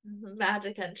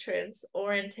 magic entrance,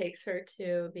 Oren takes her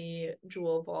to the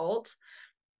jewel vault,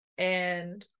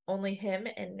 and only him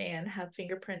and Nan have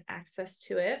fingerprint access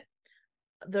to it.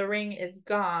 The ring is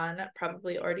gone,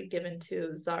 probably already given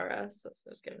to Zara. So it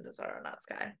was given to Zara, not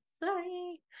Sky.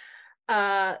 Sorry.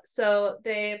 So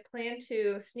they plan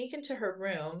to sneak into her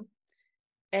room,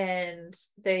 and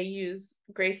they use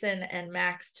Grayson and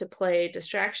Max to play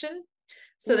distraction.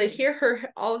 So they hear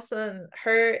her, all of a sudden,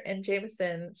 her and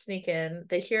Jameson sneak in.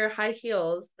 They hear high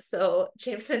heels. So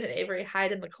Jameson and Avery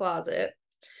hide in the closet.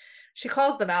 She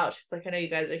calls them out. She's like, I know you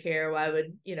guys are here. Why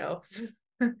would,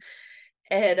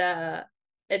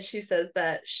 and she says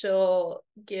that she'll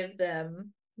give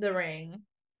them the ring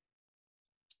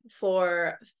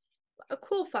for a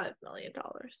cool $5 million.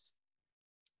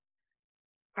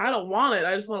 I don't want it.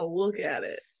 I just want to look at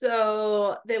it.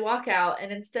 So they walk out,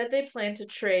 and instead they plan to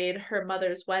trade her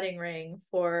mother's wedding ring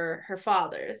for her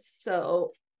father's.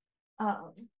 So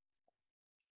Nan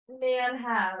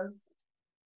has...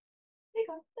 There you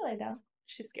go. Lay down.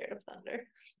 She's scared of thunder.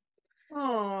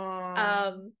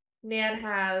 Aww. Nan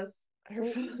has her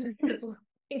father's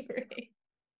wedding ring.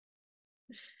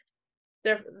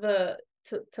 They're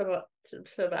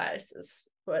Tobias's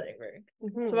wedding ring.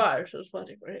 Tobias's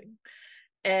wedding ring.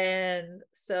 And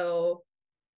so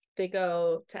they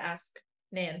go to ask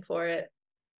Nan for it.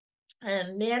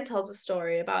 And Nan tells a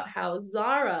story about how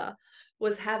Zara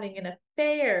was having an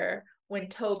affair when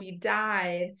Toby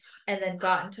died and then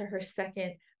got into her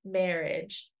second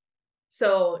marriage.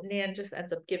 So Nan just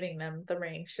ends up giving them the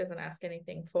ring. She doesn't ask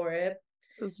anything for it.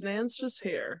 Because Nan's just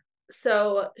here.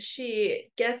 So she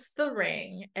gets the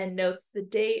ring and notes the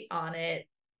date on it,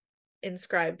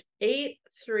 inscribed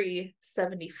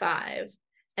 8/3/75.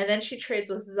 And then she trades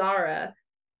with Zara,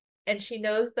 and she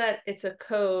knows that it's a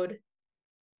code.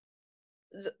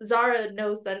 Zara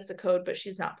knows that it's a code, but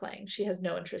she's not playing. She has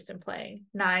no interest in playing.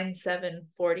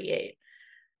 9/7/48.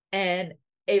 And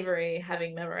Avery,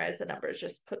 having memorized the numbers,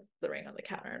 just puts the ring on the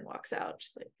counter and walks out.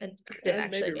 She's like, and didn't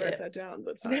actually maybe write that down,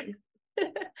 but fine.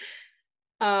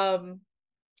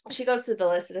 She goes through the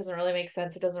list. It doesn't really make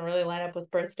sense. It doesn't really line up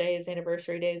with birthdays,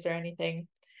 anniversary days, or anything.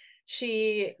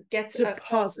 She gets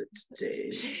deposit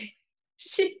days.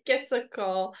 She gets a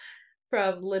call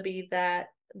from Libby that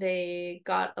they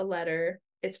got a letter.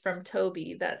 It's from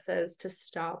Toby that says to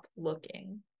stop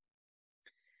looking.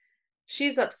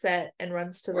 She's upset and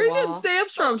runs to the wall. Where are you getting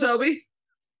stamps from, Toby?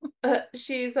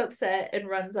 She's upset and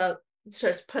runs up,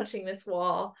 starts punching this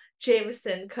wall.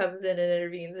 Jameson comes in and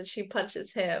intervenes, and she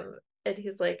punches him. And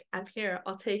he's like, I'm here,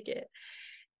 I'll take it.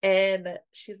 And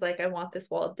she's like, I want this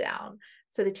wall down.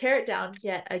 So they tear it down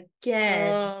yet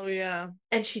again. Oh, yeah.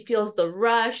 And she feels the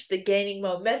rush, the gaining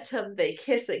momentum. They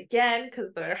kiss again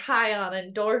because they're high on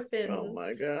endorphins. Oh,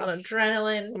 my gosh. On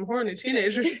adrenaline. Some horny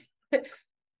teenagers.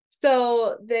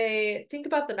 So they think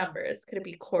about the numbers. Could it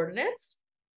be coordinates?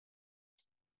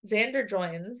 Xander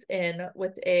joins in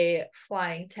with a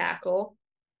flying tackle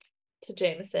to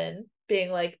Jameson,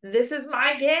 being like, this is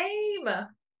my game.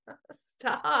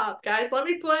 Stop, guys. Let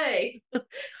me play.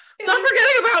 Stop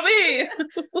forgetting about me.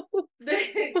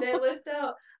 They list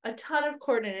out a ton of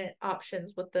coordinate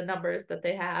options with the numbers that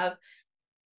they have,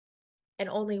 and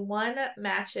only one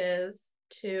matches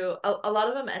to a lot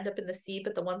of them end up in the sea,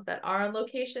 but the ones that are on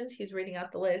locations, he's reading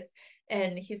out the list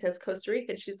and he says Costa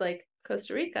Rica. And she's like,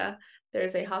 Costa Rica?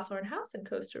 There's a Hawthorne house in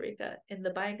Costa Rica in the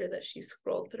binder that she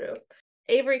scrolled through.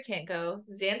 Avery can't go.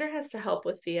 Xander has to help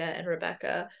with Thea and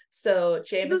Rebecca. So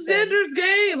Jameson. This is Xander's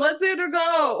game. Let Xander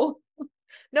go.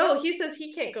 No, he says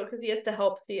he can't go because he has to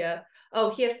help Thea. Oh,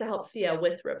 he has to help Thea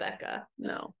with Rebecca.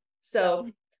 No. So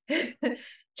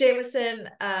Jameson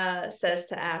says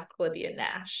to ask Libby and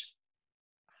Nash.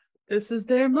 This is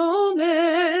their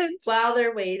moment. While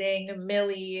they're waiting,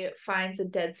 Millie finds a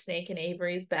dead snake in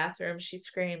Avery's bathroom. She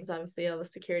screams. Obviously, all the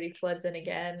security floods in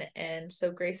again. And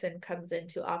so Grayson comes in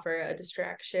to offer a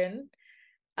distraction.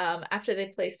 After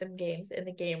they play some games in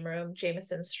the game room,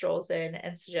 Jameson strolls in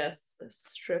and suggests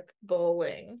strip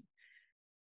bowling.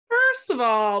 First of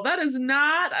all, that is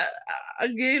not a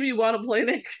game you want to play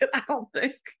naked, I don't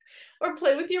think. Or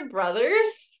play with your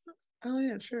brothers. Oh,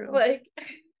 yeah, true. Like,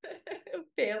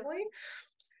 family.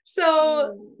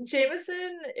 So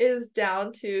Jameson is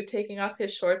down to taking off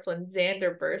his shorts when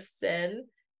Xander bursts in.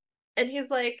 And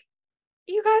he's like,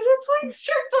 you guys are playing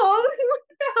strip ball.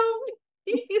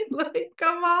 Like,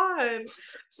 come on.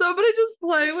 Somebody just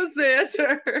play with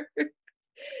Xander.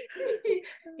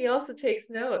 He also takes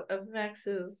note of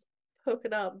Max's polka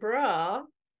dot bra.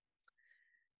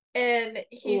 And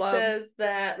he says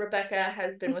that Rebecca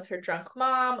has been with her drunk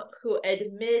mom, who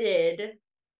admitted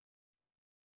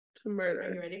to murder.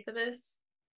 Are you ready for this?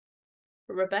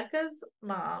 Rebecca's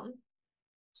mom,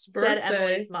 that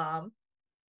Emily's mom,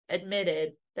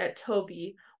 admitted that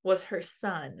Toby was her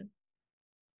son.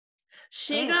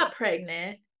 She got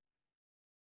pregnant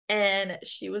and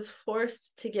she was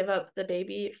forced to give up the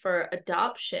baby for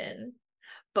adoption.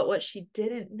 But what she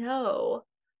didn't know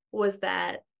was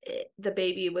that the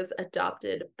baby was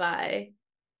adopted by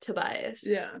Tobias.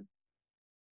 Yeah.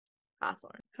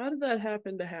 Hawthorne. How did that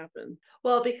happen?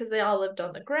 Well, because they all lived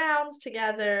on the grounds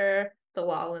together. The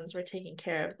Lawlins were taking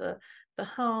care of the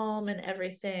home and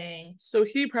everything. So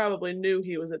he probably knew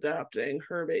he was adopting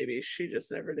her baby. She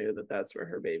just never knew that that's where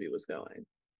her baby was going.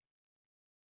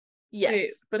 Yes.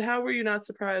 Wait, but how were you not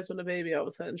surprised when a baby all of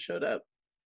a sudden showed up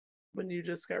when you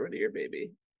just got rid of your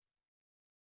baby?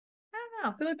 I don't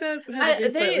know. I feel like that had to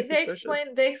be slightly suspicious.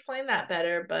 They explain that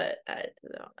better, but I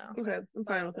don't know. Okay, I'm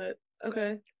fine with it.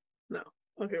 Okay. No.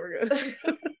 Okay, we're good.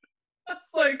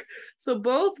 It's like, so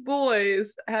both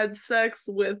boys had sex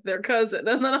with their cousin,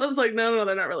 and then I was like, no,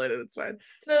 they're not related. It's fine.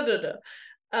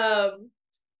 No.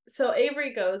 So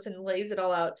Avery goes and lays it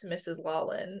all out to Mrs.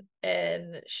 Lawlin,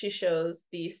 and she shows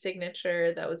the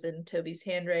signature that was in Toby's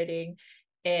handwriting,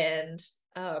 and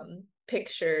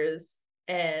pictures,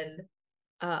 and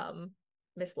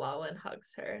Miss Lawlin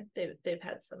hugs her. They've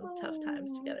had some tough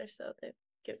times together, so they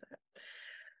gives her.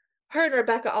 Her and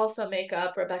Rebecca also make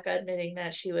up, Rebecca admitting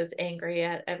that she was angry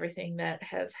at everything that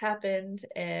has happened.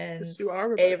 And yes, you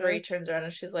are, Avery turns around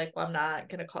and she's like, well, I'm not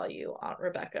going to call you Aunt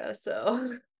Rebecca.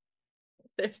 So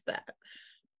there's that.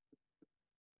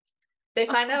 They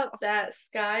find out that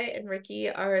Sky and Ricky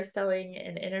are selling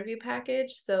an interview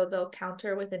package. So they'll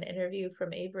counter with an interview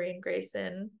from Avery and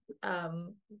Grayson.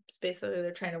 It's basically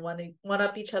they're trying to one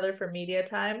up each other for media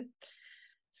time.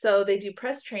 So they do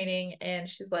press training and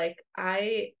she's like,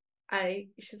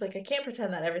 she's like, I can't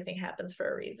pretend that everything happens for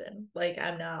a reason. Like,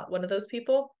 I'm not one of those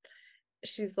people.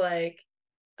 She's like,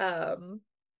 the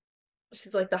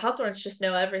Hawthorns just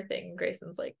know everything.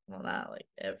 Grayson's like, well, not like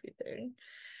everything.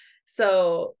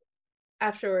 So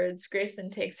afterwards, Grayson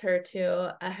takes her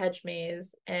to a hedge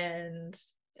maze and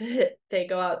they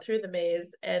go out through the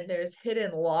maze and there's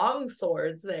hidden long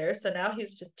swords there. So now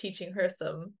he's just teaching her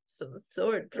some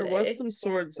sword play. There was some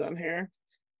swords on here.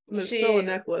 There's still a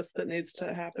necklace that needs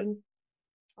to happen.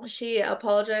 She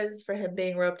apologizes for him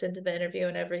being roped into the interview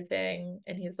and everything,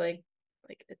 and he's like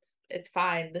it's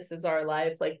fine. This is our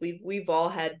life. Like we've all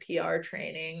had PR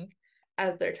training.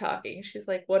 As they're talking, she's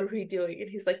like, "What are we doing?" And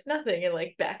he's like, "Nothing," and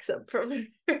like backs up from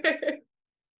her.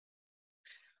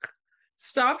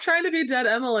 Stop trying to be dead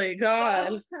Emily.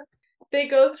 God. They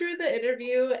go through the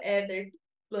interview and they're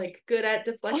like good at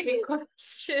deflecting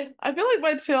questions. I feel like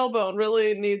my tailbone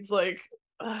really needs like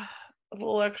a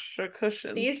little extra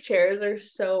cushion. These chairs are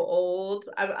so old.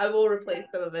 I will replace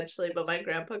them eventually, but my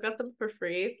grandpa got them for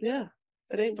free. Yeah,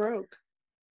 it ain't broke.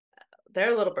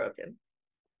 They're a little broken.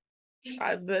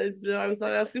 I was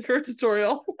not asking for a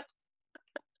tutorial.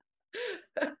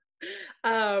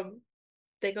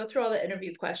 they go through all the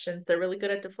interview questions. They're really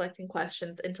good at deflecting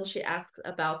questions until she asks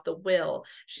about the will.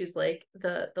 She's like,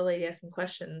 the lady asking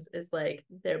questions is like,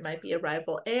 there might be a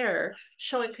rival heir,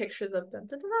 showing pictures of dun,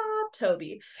 dun, dun, dun,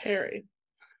 Toby. Harry.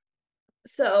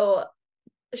 So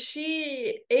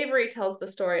Avery tells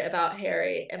the story about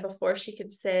Harry, and before she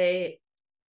can say,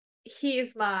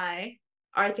 he's my,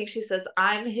 or I think she says,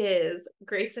 I'm his,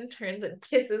 Grayson turns and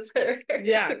kisses her.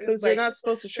 Yeah, because you're not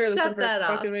supposed to share this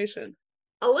information.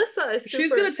 Alyssa is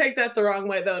She's gonna take that the wrong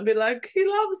way though and be like, he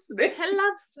loves me. He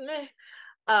loves me.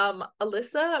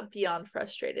 Alyssa beyond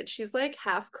frustrated. She's like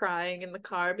half crying in the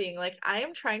car, being like, I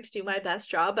am trying to do my best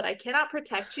job, but I cannot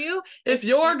protect you if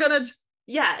you're gonna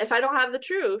if I don't have the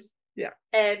truth. Yeah.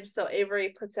 And so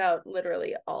Avery puts out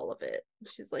literally all of it.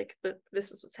 She's like,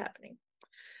 this is what's happening.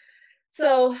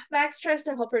 So Max tries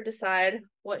to help her decide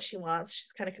what she wants.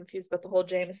 She's kind of confused about the whole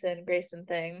Jameson Grayson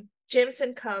thing.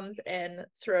 Jameson comes and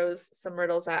throws some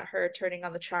riddles at her, turning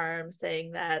on the charm,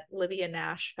 saying that Libby and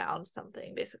Nash found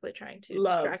something, basically trying to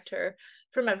distract her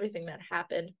from everything that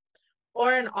happened.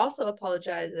 Oren also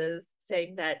apologizes,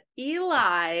 saying that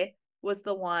Eli was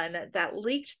the one that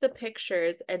leaked the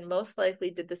pictures and most likely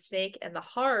did the snake and the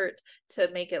heart to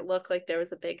make it look like there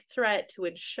was a big threat to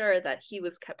ensure that he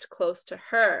was kept close to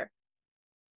her.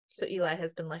 So Eli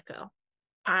has been let go.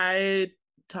 I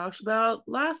talked about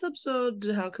last episode,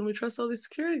 how can we trust all these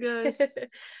security guys?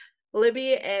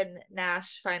 Libby and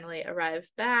Nash finally arrive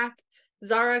back.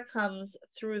 Zara comes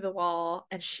through the wall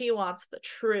and she wants the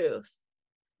truth.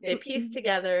 They piece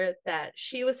together that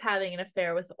she was having an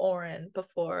affair with Oren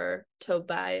before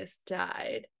Tobias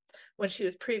died. When she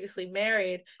was previously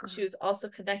married, she was also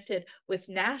connected with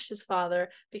Nash's father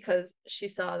because she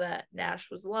saw that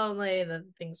Nash was lonely and then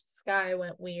things with Sky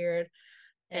went weird.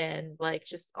 And like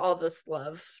just all this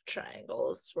love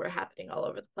triangles were happening all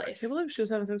over the place. I can't believe she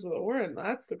was having sex with Oren.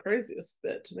 That's the craziest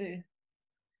bit to me.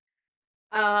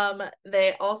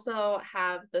 They also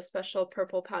have the special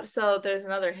purple powder. So there's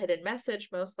another hidden message,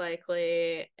 most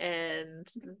likely, and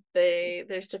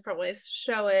there's different ways to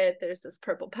show it. There's this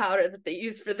purple powder that they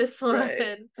use for this one.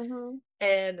 Right.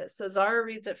 And so Zara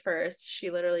reads it first.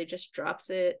 She literally just drops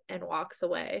it and walks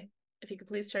away. If you could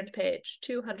please turn to page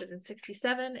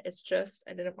 267. It's just,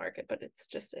 I didn't mark it, but it's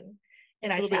just in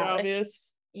italics. It'll be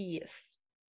obvious. Yes.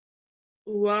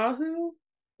 Wahoo.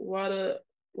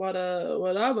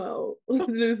 Wadamo,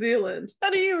 New Zealand.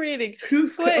 What are you reading?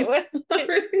 Cusco. Wait. I'm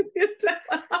reading it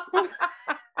down.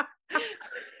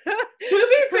 To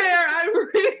be fair, I'm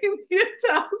reading the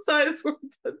italicized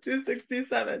words of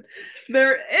 267.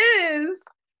 There is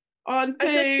on page.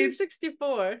 I said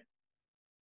 264.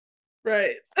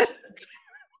 Right.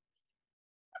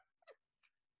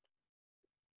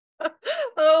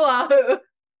 Oh wow.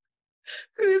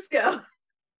 Cusco.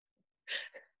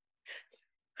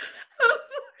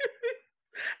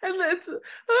 And that's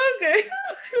okay.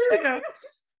 Here we go.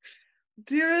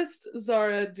 Dearest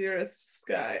Zara, dearest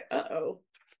Sky. Uh-oh.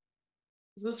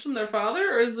 Is this from their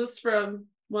father or is this from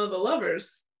one of the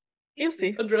lovers? You'll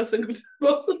see. Addressing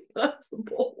both of them.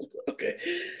 Bold. Okay.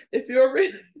 If you're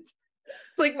reading.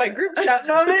 It's like my group chat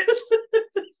moment.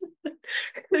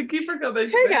 Keep her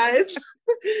coming. Hey guys.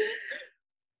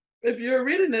 If you're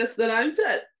reading this, then I'm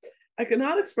dead. I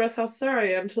cannot express how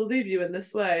sorry I am to leave you in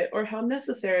this way, or how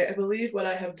necessary I believe what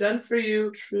I have done for you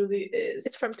truly is.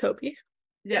 It's from Toby.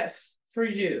 Yes, for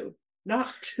you,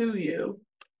 not to you.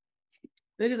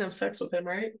 They didn't have sex with him,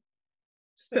 right?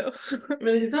 So, I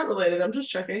mean, he's not related. I'm just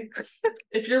checking.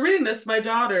 If you're reading this, my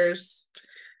daughters.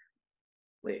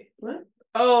 Wait, what?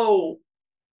 Oh,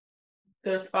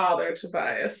 their father,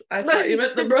 Tobias. I thought you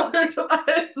meant the brother,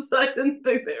 Tobias. I didn't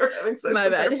think they were having sex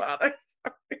with their father.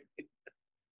 Sorry.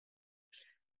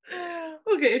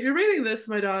 Okay, if you're reading this,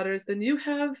 my daughters, then you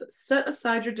have set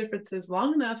aside your differences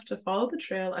long enough to follow the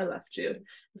trail I left you.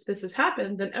 If this has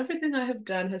happened, then everything I have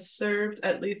done has served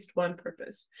at least one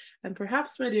purpose. And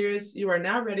perhaps, my dears, you are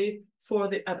now ready for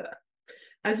the other.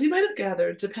 As you might have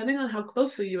gathered, depending on how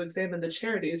closely you examine the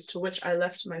charities to which I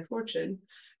left my fortune,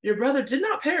 your brother did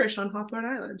not perish on Hawthorne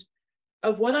Island.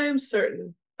 Of that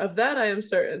I am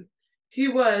certain. He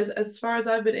was, as far as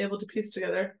I've been able to piece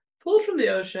together, pulled from the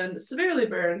ocean, severely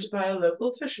burned by a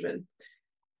local fisherman.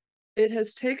 It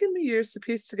has taken me years to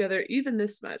piece together even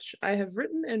this much. I have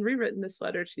written and rewritten this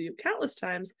letter to you countless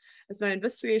times as my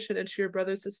investigation into your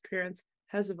brother's disappearance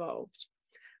has evolved.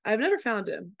 I have never found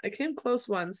him. I came close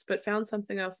once, but found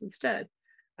something else instead.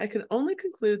 I can only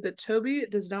conclude that Toby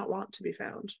does not want to be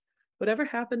found. Whatever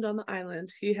happened on the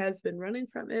island, he has been running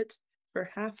from it for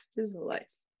half his life.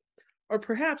 Or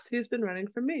perhaps he has been running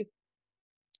from me.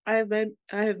 I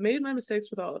have made my mistakes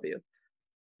with all of you.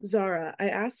 Zara, I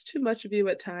asked too much of you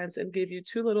at times and gave you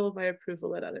too little of my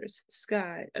approval at others.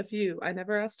 Sky, of you, I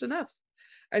never asked enough.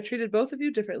 I treated both of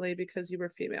you differently because you were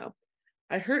female.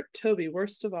 I hurt Toby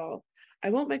worst of all. I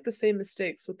won't make the same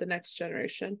mistakes with the next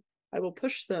generation. I will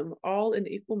push them all in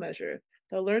equal measure.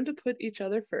 They'll learn to put each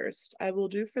other first. I will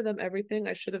do for them everything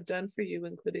I should have done for you,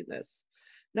 including this.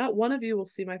 Not one of you will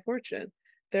see my fortune.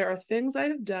 There are things I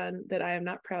have done that I am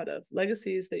not proud of,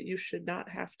 legacies that you should not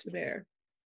have to bear.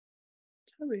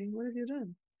 Toby, what have you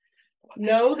done?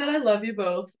 Know that I love you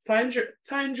both. Find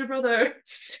your brother.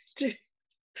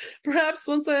 Perhaps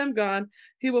once I am gone,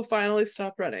 he will finally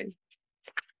stop running.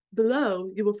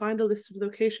 Below, you will find a list of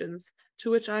locations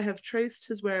to which I have traced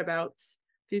his whereabouts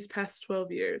these past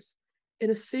 12 years. In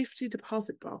a safety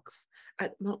deposit box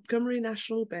at Montgomery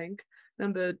National Bank,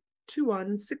 number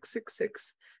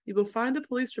 21666, you will find a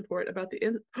police report about the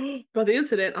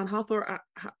incident on Hawthorne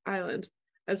Island,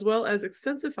 as well as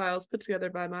extensive files put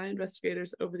together by my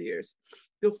investigators over the years.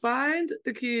 You'll find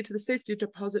the key to the safety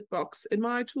deposit box in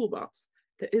my toolbox.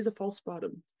 There is a false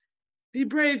bottom. Be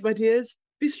brave, my dears.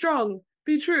 Be strong.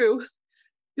 Be true.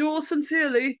 Yours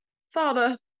sincerely,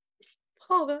 Father.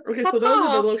 Father. Okay, so those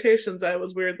are the locations I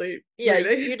was weirdly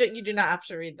reading. You do not have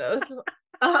to read those.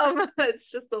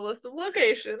 It's just a list of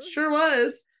locations. Sure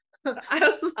was. I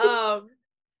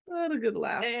had a good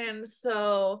laugh. And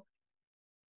so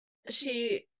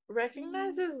she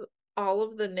recognizes all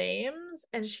of the names,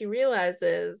 and she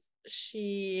realizes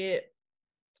she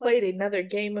played another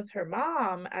game with her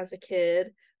mom as a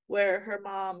kid where her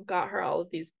mom got her all of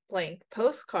these blank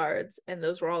postcards, and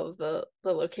those were all of the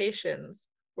locations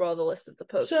were all the list of the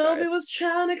postcards. Toby was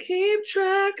trying to keep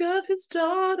track of his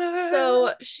daughter.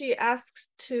 So she asks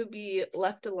to be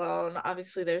left alone.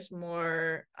 Obviously, there's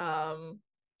more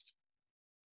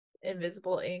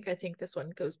invisible ink. I think this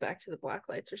one goes back to the black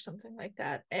lights or something like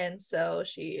that. And so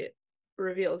she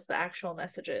reveals the actual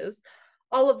messages.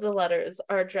 All of the letters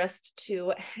are addressed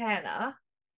to Hannah.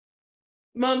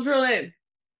 Mom's real name.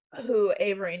 Who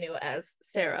Avery knew as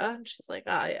Sarah. And she's like,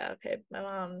 yeah, okay. My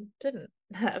mom didn't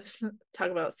have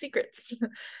talk about secrets.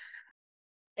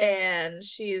 And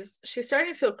she's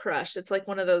starting to feel crushed. It's like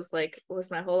one of those, like,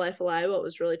 was my whole life a lie? What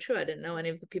was really true? I didn't know any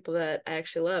of the people that I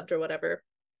actually loved or whatever.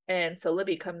 And so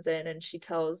Libby comes in and she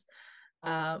tells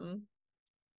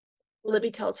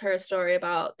Libby tells her a story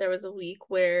about there was a week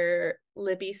where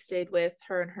Libby stayed with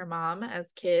her and her mom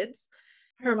as kids.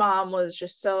 Her mom was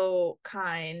just so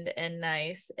kind and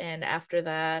nice, and after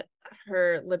that,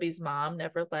 Libby's mom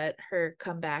never let her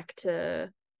come back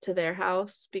to their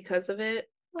house because of it.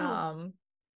 Oh.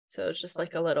 So it's just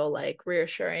like a little like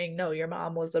reassuring, no, your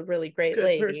mom was a really great Good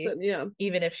lady, person, yeah.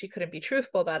 Even if she couldn't be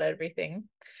truthful about everything.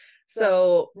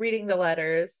 So reading the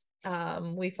letters,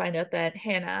 we find out that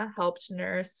Hannah helped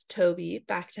nurse Toby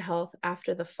back to health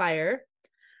after the fire.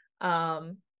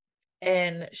 And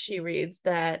she reads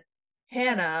that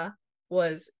Hannah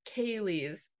was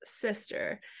Kaylee's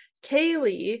sister.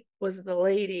 Kaylee was the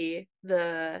lady,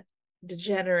 the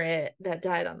degenerate that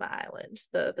died on the island,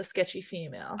 the sketchy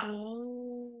female.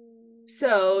 Oh.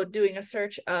 So doing a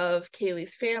search of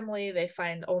Kaylee's family, they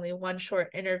find only one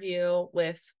short interview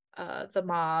with the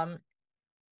mom,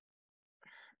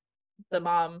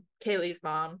 Kaylee's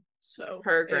mom, so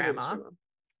her grandma,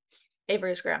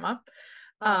 Avery's grandma.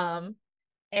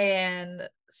 And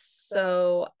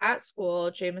so at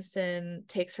school, Jameson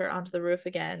takes her onto the roof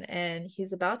again, and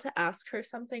he's about to ask her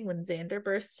something when Xander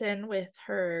bursts in with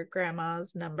her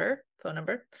grandma's phone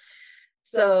number.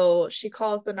 So she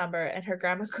calls the number, and her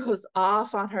grandma goes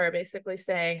off on her, basically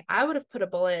saying, I would have put a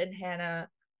bullet in Hannah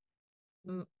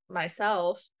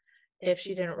myself if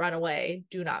she didn't run away.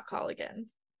 Do not call again.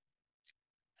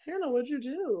 Hannah, what'd you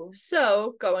do?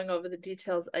 So, going over the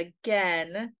details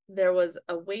again, there was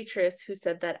a waitress who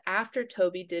said that after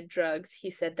Toby did drugs, he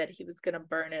said that he was going to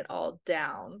burn it all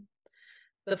down.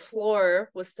 The floor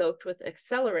was soaked with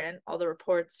accelerant, all the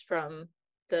reports from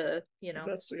the,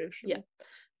 investigation. Yeah.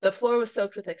 The floor was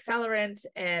soaked with accelerant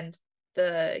and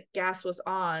the gas was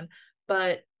on,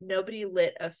 but nobody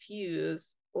lit a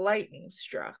fuse. Lightning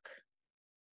struck.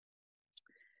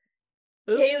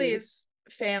 Oopsies. Kaylee's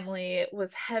family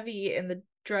was heavy in the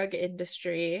drug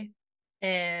industry,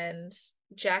 and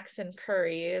Jackson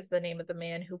Curry is the name of the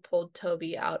man who pulled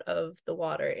Toby out of the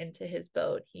water into his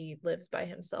boat. He lives by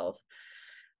himself.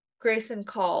 Grayson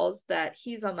calls that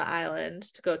he's on the island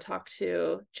to go talk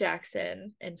to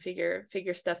Jackson and figure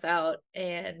stuff out,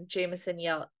 and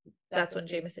that's when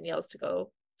Jameson yells to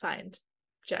go find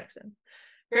Jackson.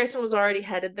 Grayson was already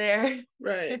headed there.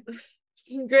 Right.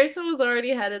 Grayson was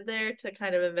already headed there to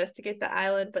kind of investigate the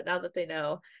island, but now that they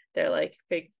know, they're like,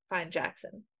 find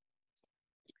Jackson.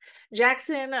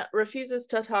 Jackson refuses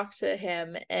to talk to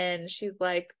him, and she's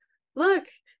like, look,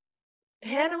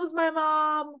 Hannah was my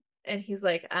mom. And he's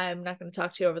like, I'm not going to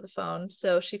talk to you over the phone.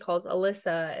 So she calls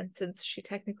Alyssa, and since she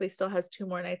technically still has 2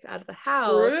 more nights out of the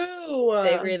house,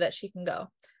 they agree that she can go.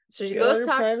 So she goes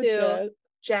talk to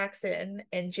Jackson,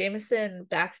 and Jameson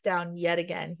backs down yet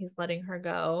again. He's letting her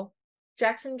go.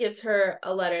 Jackson gives her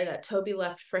a letter that Toby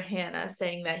left for Hannah,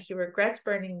 saying that he regrets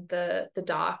burning the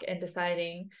dock and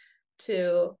deciding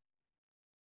to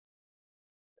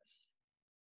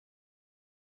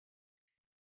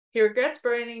He regrets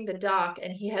burning the dock,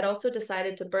 and he had also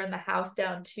decided to burn the house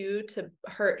down too to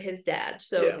hurt his dad.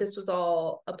 So this was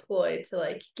all a ploy to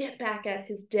like get back at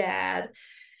his dad.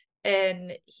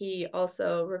 And he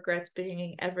also regrets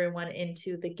bringing everyone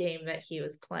into the game that he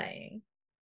was playing.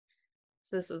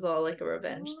 So this was all like a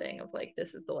revenge thing of like,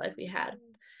 this is the life we had.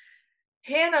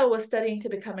 Hannah was studying to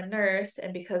become a nurse,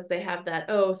 and because they have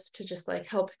that oath to just like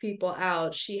help people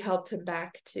out, she helped him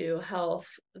back to health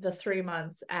the 3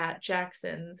 months at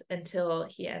Jackson's until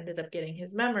he ended up getting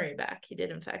his memory back. He did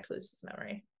in fact lose his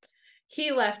memory.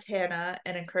 He left Hannah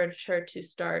and encouraged her to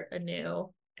start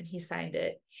anew, and he signed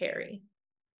it Harry.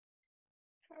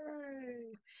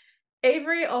 Hooray.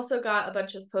 Avery also got a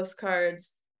bunch of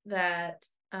postcards that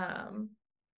Hannah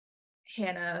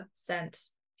sent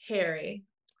Harry.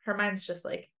 Her mind's just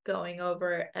like going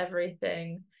over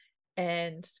everything,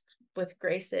 and with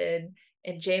Grayson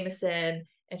and Jameson,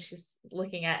 and she's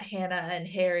looking at Hannah and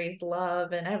Harry's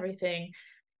love and everything.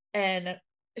 And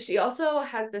she also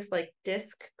has this like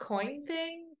disc coin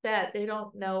thing that they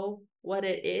don't know what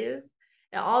it is.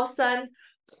 And all of a sudden,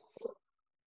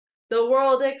 the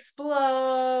world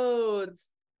explodes.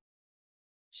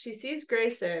 She sees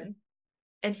Grayson,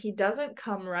 and he doesn't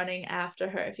come running after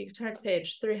her. If you could turn to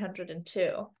page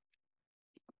 302.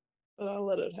 But I'll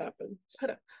let it happen.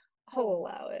 I'll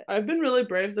allow it. I've been really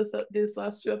brave these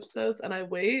last 2 episodes, and I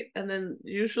wait, and then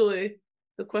usually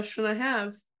the question I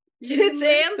have, it's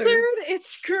answered.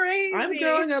 It's crazy. I'm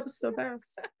growing up so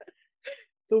fast.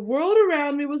 The world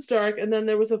around me was dark, and then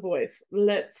there was a voice.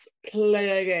 Let's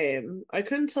play a game. I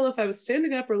couldn't tell if I was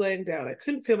standing up or laying down. I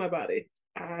couldn't feel my body.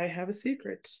 I have a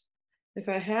secret. If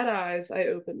I had eyes, I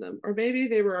opened them. Or maybe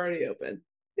they were already open.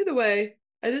 Either way,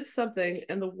 I did something,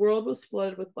 and the world was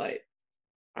flooded with light.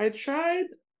 I tried.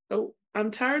 Oh,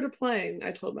 I'm tired of playing,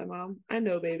 I told my mom. I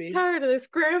know, baby. I'm tired of this,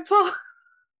 Grandpa.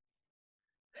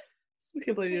 I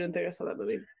can't believe you didn't think I saw that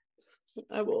movie.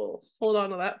 I will hold on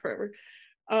to that forever.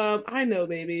 I know,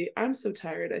 baby. I'm so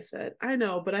tired, I said. I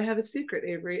know, but I have a secret,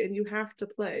 Avery, and you have to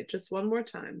play. Just one more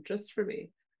time, just for me.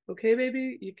 Okay,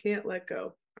 baby? You can't let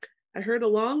go. I heard a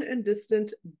long and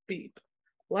distant beep.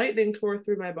 Lightning tore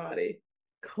through my body.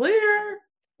 Clear!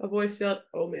 A voice yelled,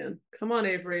 oh man. Come on,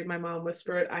 Avery, my mom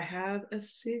whispered. I have a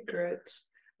secret.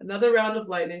 Another round of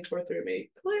lightning tore through me.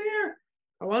 Clear!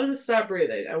 I wanted to stop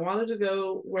breathing. I wanted to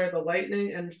go where the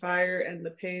lightning and fire and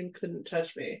the pain couldn't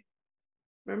touch me.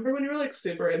 Remember when you were like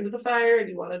super into the fire and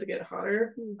you wanted to get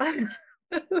hotter?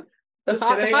 Just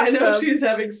kidding. I know she's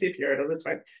having CPR. It's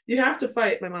fine. You have to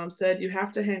fight, my mom said. You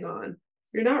have to hang on.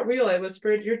 You're not real, I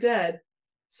whispered. You're dead.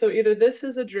 So either this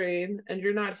is a dream and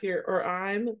you're not here, or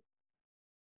I'm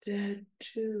dead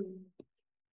too.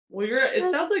 Well, it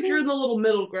sounds like you're in the little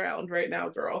middle ground right now,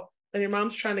 girl. And your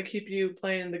mom's trying to keep you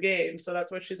playing the game. So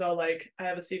that's why she's all like, I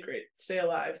have a secret. Stay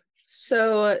alive.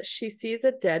 So she sees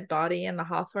a dead body in the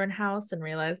Hawthorne house and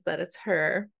realizes that it's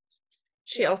her.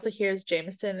 She also hears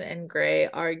Jameson and Gray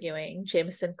arguing,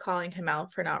 Jameson calling him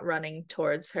out for not running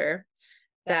towards her,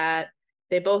 that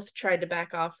they both tried to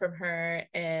back off from her,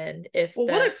 and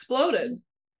what exploded?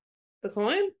 The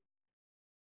coin?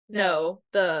 No,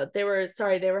 they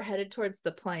were headed towards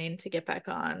the plane to get back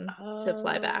on to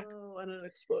fly back. Oh, and an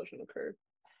explosion occurred.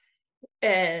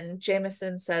 And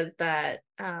Jameson says that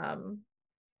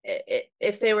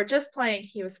if they were just playing,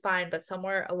 he was fine, but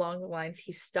somewhere along the lines,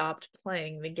 he stopped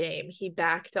playing the game. He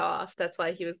backed off. That's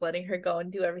why he was letting her go and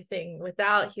do everything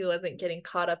without. He wasn't getting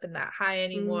caught up in that high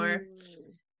anymore.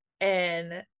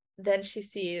 And then she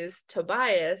sees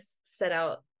Tobias set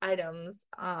out items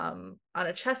on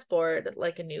a chessboard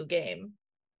like a new game.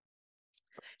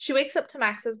 She wakes up to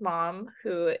Max's mom,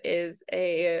 who is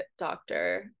a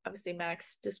doctor. Obviously,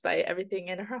 Max, despite everything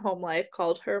in her home life,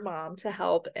 called her mom to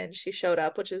help, and she showed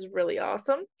up, which is really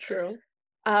awesome. True.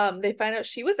 They find out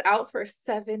she was out for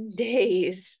 7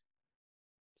 days.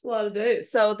 It's a lot of days.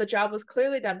 So the job was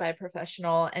clearly done by a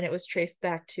professional, and it was traced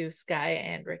back to Skye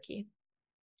and Ricky.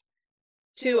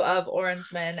 2 of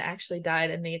Oren's men actually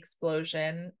died in the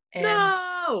explosion, and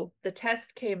the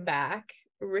test came back.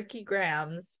 Ricky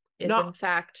Graham's is in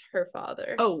fact her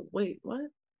father. Oh, wait, what?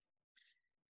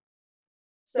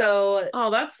 So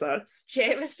oh, that sucks.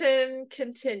 Jameson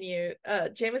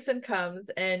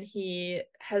comes and he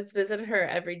has visited her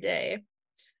every day.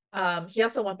 He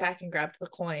also went back and grabbed the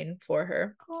coin for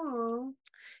her. Oh.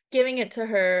 Giving it to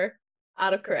her,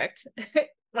 autocorrect.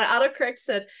 My autocorrect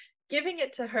said, giving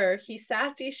it to her, he's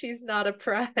sassy, she's not a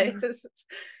prize.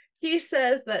 He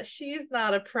says that she's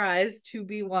not a prize to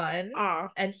be won.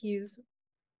 And he's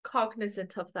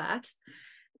cognizant of that.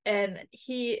 And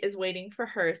he is waiting for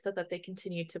her so that they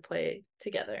continue to play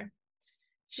together.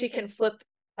 She can flip,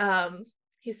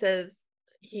 he says,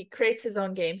 he creates his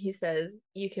own game. He says,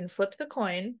 you can flip the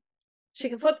coin. She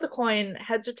can flip the coin,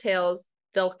 heads or tails,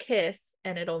 they'll kiss,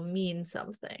 and it'll mean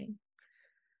something.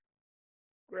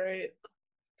 Great.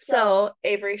 So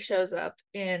Avery shows up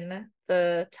in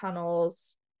the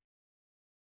tunnels.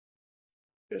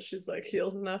 Because she's like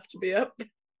healed enough to be up.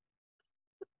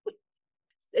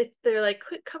 They're like,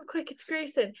 quick, come quick, it's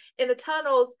Grayson. In the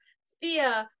tunnels,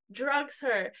 Thea drugs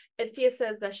her, and Thea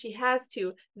says that she has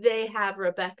to. They have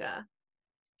Rebecca.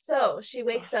 So she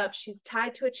wakes up, she's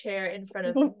tied to a chair in front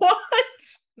of what?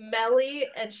 Melly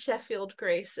and Sheffield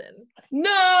Grayson.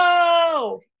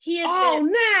 No! He admits, oh,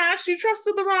 Nash, you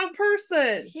trusted the wrong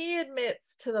person. He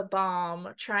admits to the bomb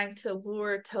trying to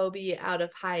lure Toby out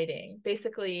of hiding.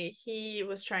 Basically, he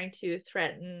was trying to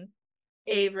threaten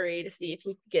Avery to see if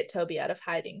he could get Toby out of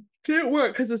hiding. Didn't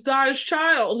work because it's Dot's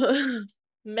child.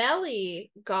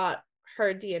 Melly got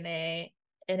her DNA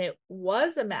and it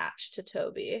was a match to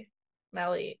Toby.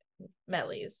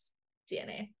 Melly's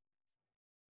DNA.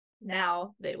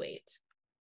 Now they wait.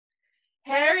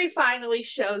 Harry finally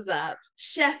shows up.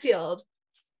 Sheffield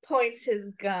points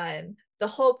his gun. The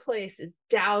whole place is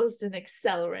doused in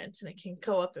accelerant and it can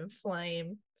go up in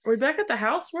flame. Are we back at the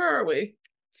house? Where are we?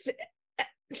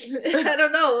 I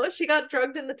don't know. She got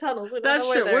drugged in the tunnels.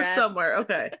 That's true. We're somewhere.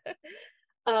 Okay.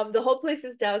 The whole place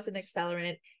is doused in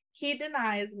accelerant. He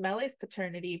denies Melly's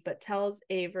paternity, but tells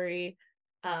Avery,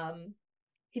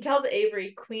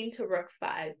 queen to rook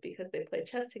 5 because they play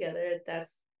chess together.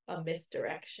 That's a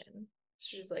misdirection.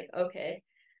 She's like, okay.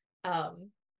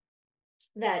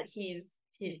 That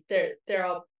they're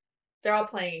all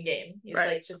playing a game. He's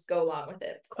right. Like, just go along with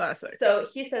it. Classic. So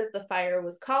he says the fire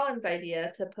was Colin's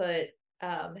idea to put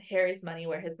Harry's money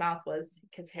where his mouth was,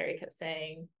 because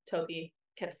Toby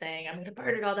kept saying, I'm gonna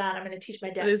burn it all down, I'm gonna teach my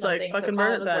dad he's something. Like, fucking so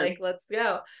Colin burn it was then. Like, let's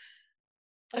go.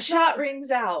 A shot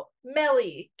rings out.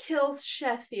 Melly kills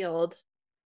Sheffield.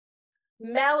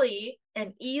 Melly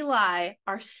and Eli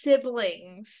are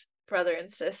siblings, brother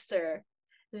and sister.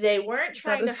 They weren't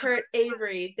trying to hurt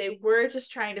Avery. They were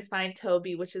just trying to find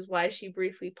Toby, which is why she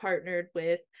briefly partnered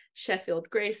with Sheffield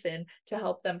Grayson to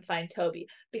help them find Toby.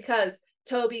 Because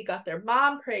Toby got their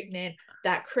mom pregnant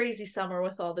that crazy summer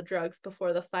with all the drugs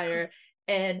before the fire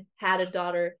and had a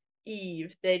daughter,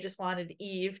 Eve. They just wanted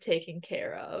Eve taken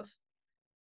care of.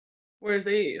 Where's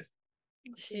Eve?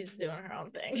 She's doing her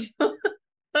own thing.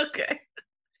 Okay.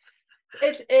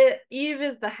 Eve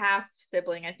is the half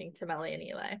sibling, I think, to Melly and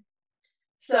Eli.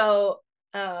 So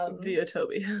via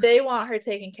Toby. They want her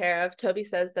taken care of. Toby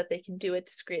says that they can do it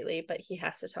discreetly, but he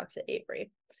has to talk to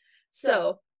Avery.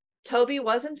 So Toby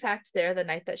was in fact there the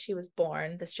night that she was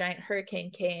born. This giant hurricane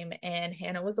came and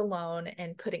Hannah was alone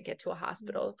and couldn't get to a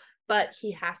hospital, but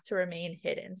he has to remain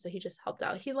hidden. So he just helped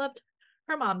out. He loved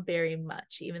her mom very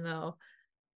much, even though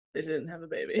they didn't have a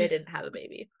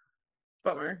baby.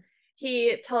 Bummer.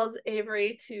 He tells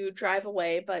Avery to drive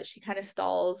away, but she kind of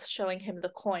stalls, showing him the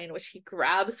coin, which he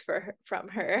grabs from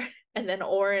her, and then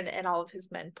Oren and all of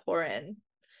his men pour in.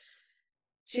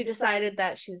 She decided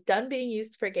that she's done being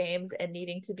used for games and she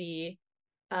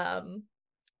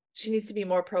needs to be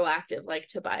more proactive, like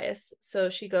Tobias. So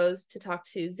she goes to talk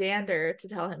to Xander to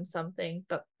tell him something,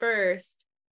 but first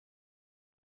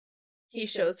he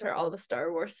shows her all the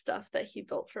Star Wars stuff that he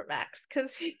built for Max,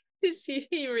 because he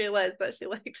realized that she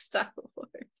likes Star Wars.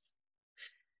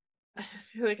 I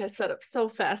feel like I sped up so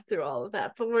fast through all of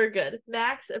that, but we're good.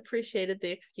 Max appreciated the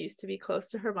excuse to be close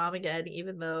to her mom again,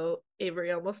 even though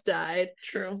Avery almost died.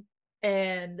 True.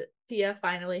 And Thea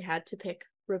finally had to pick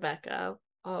Rebecca.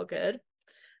 All good.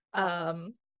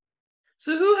 So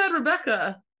who had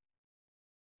Rebecca?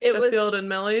 Sheffield and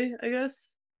Melly, I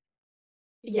guess?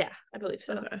 Yeah, I believe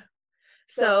so. Okay.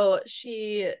 So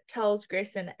she tells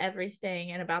Grayson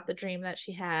everything and about the dream that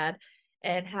she had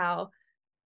and how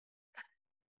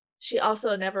she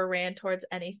also never ran towards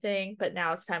anything, but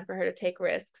now it's time for her to take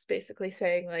risks, basically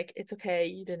saying, like, it's okay,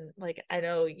 you didn't, like, I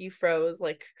know you froze,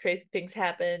 like, crazy things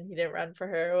happened, you didn't run for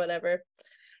her or whatever.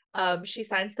 She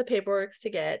signs the paperwork to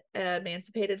get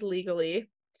emancipated legally,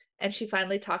 and she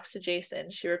finally talks to Jason.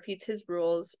 She repeats his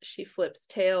rules, she flips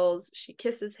tails, she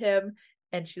kisses him,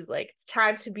 And she's like, it's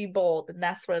time to be bold. And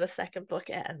that's where the second book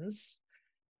ends.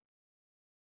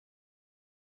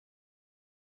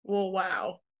 Well,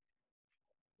 wow.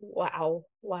 Wow.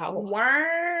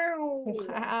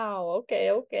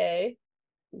 Okay.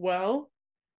 Well.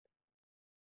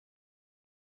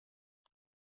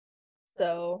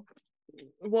 So.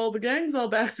 Well, the gang's all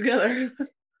back together.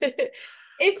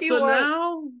 If you want.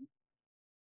 Now,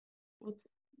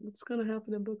 what's gonna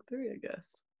happen in book 3, I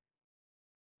guess?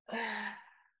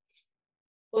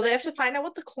 Well, they have to find out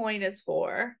what the coin is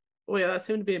for. Well, yeah, that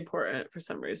seemed to be important for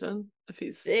some reason, if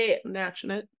he's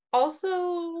snatching it.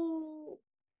 Also,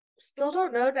 still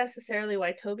don't know necessarily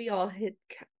why Toby all hid.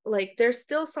 Like, there's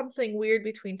still something weird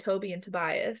between Toby and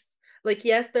Tobias. Like,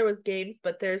 yes, there was games,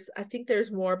 but I think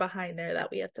there's more behind there that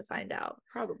we have to find out.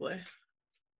 Probably.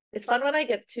 It's fun when I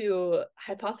get to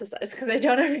hypothesize, because I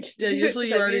don't ever get to do usually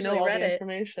it. You already know all the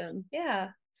information. Yeah,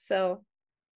 so.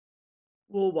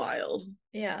 Well, wild.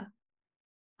 Yeah.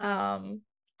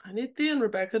 I need Thea and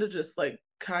Rebecca to just, like,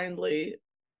 kindly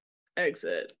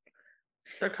exit.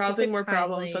 They're causing more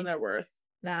problems than they're worth.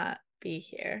 Not be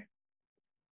here.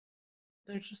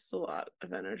 They're just a lot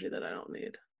of energy that I don't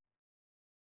need.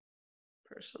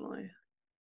 Personally.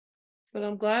 But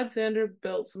I'm glad Xander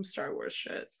built some Star Wars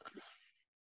shit.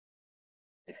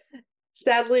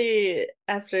 Sadly,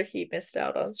 after he missed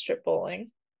out on strip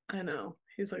bowling. I know.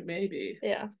 He's like, maybe.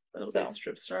 Yeah. That'll be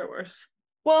strip Star Wars.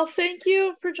 Well, thank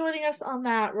you for joining us on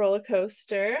that roller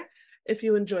coaster. If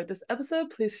you enjoyed this episode,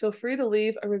 please feel free to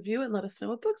leave a review and let us know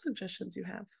what book suggestions you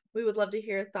have. We would love to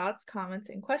hear thoughts, comments,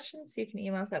 and questions. So you can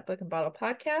email us at Book and Bottle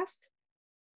Podcast.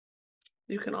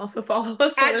 You can also follow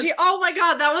us Actually, oh my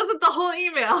god, that wasn't the whole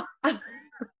email.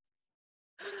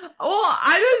 Well,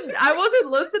 I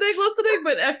wasn't listening,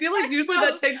 but I feel like usually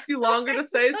that takes you longer to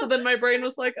say, so then my brain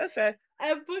was like, okay.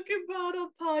 At Book and Bottle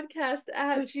Podcast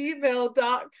at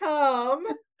gmail.com.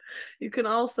 You can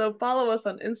also follow us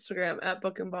on Instagram at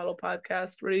Book and Bottle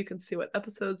Podcast, where you can see what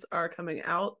episodes are coming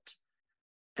out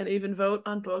and even vote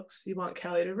on books you want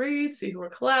Callie to read, see who we're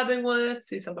collabing with,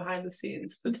 see some behind the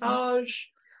scenes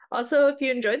footage. Also, if you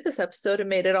enjoyed this episode and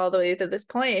made it all the way to this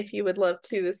point, if you would love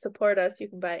to support us, you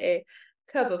can buy a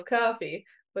cup of coffee,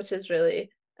 which is really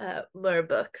more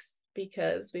books,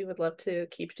 because we would love to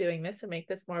keep doing this and make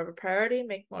this more of a priority,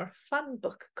 make more fun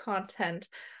book content.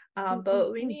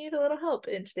 But we need a little help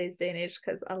in today's day and age,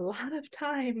 because a lot of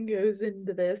time goes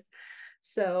into this.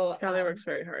 So Callie works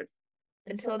very hard.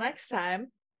 Until next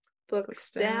time,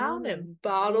 books down and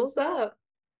bottles up.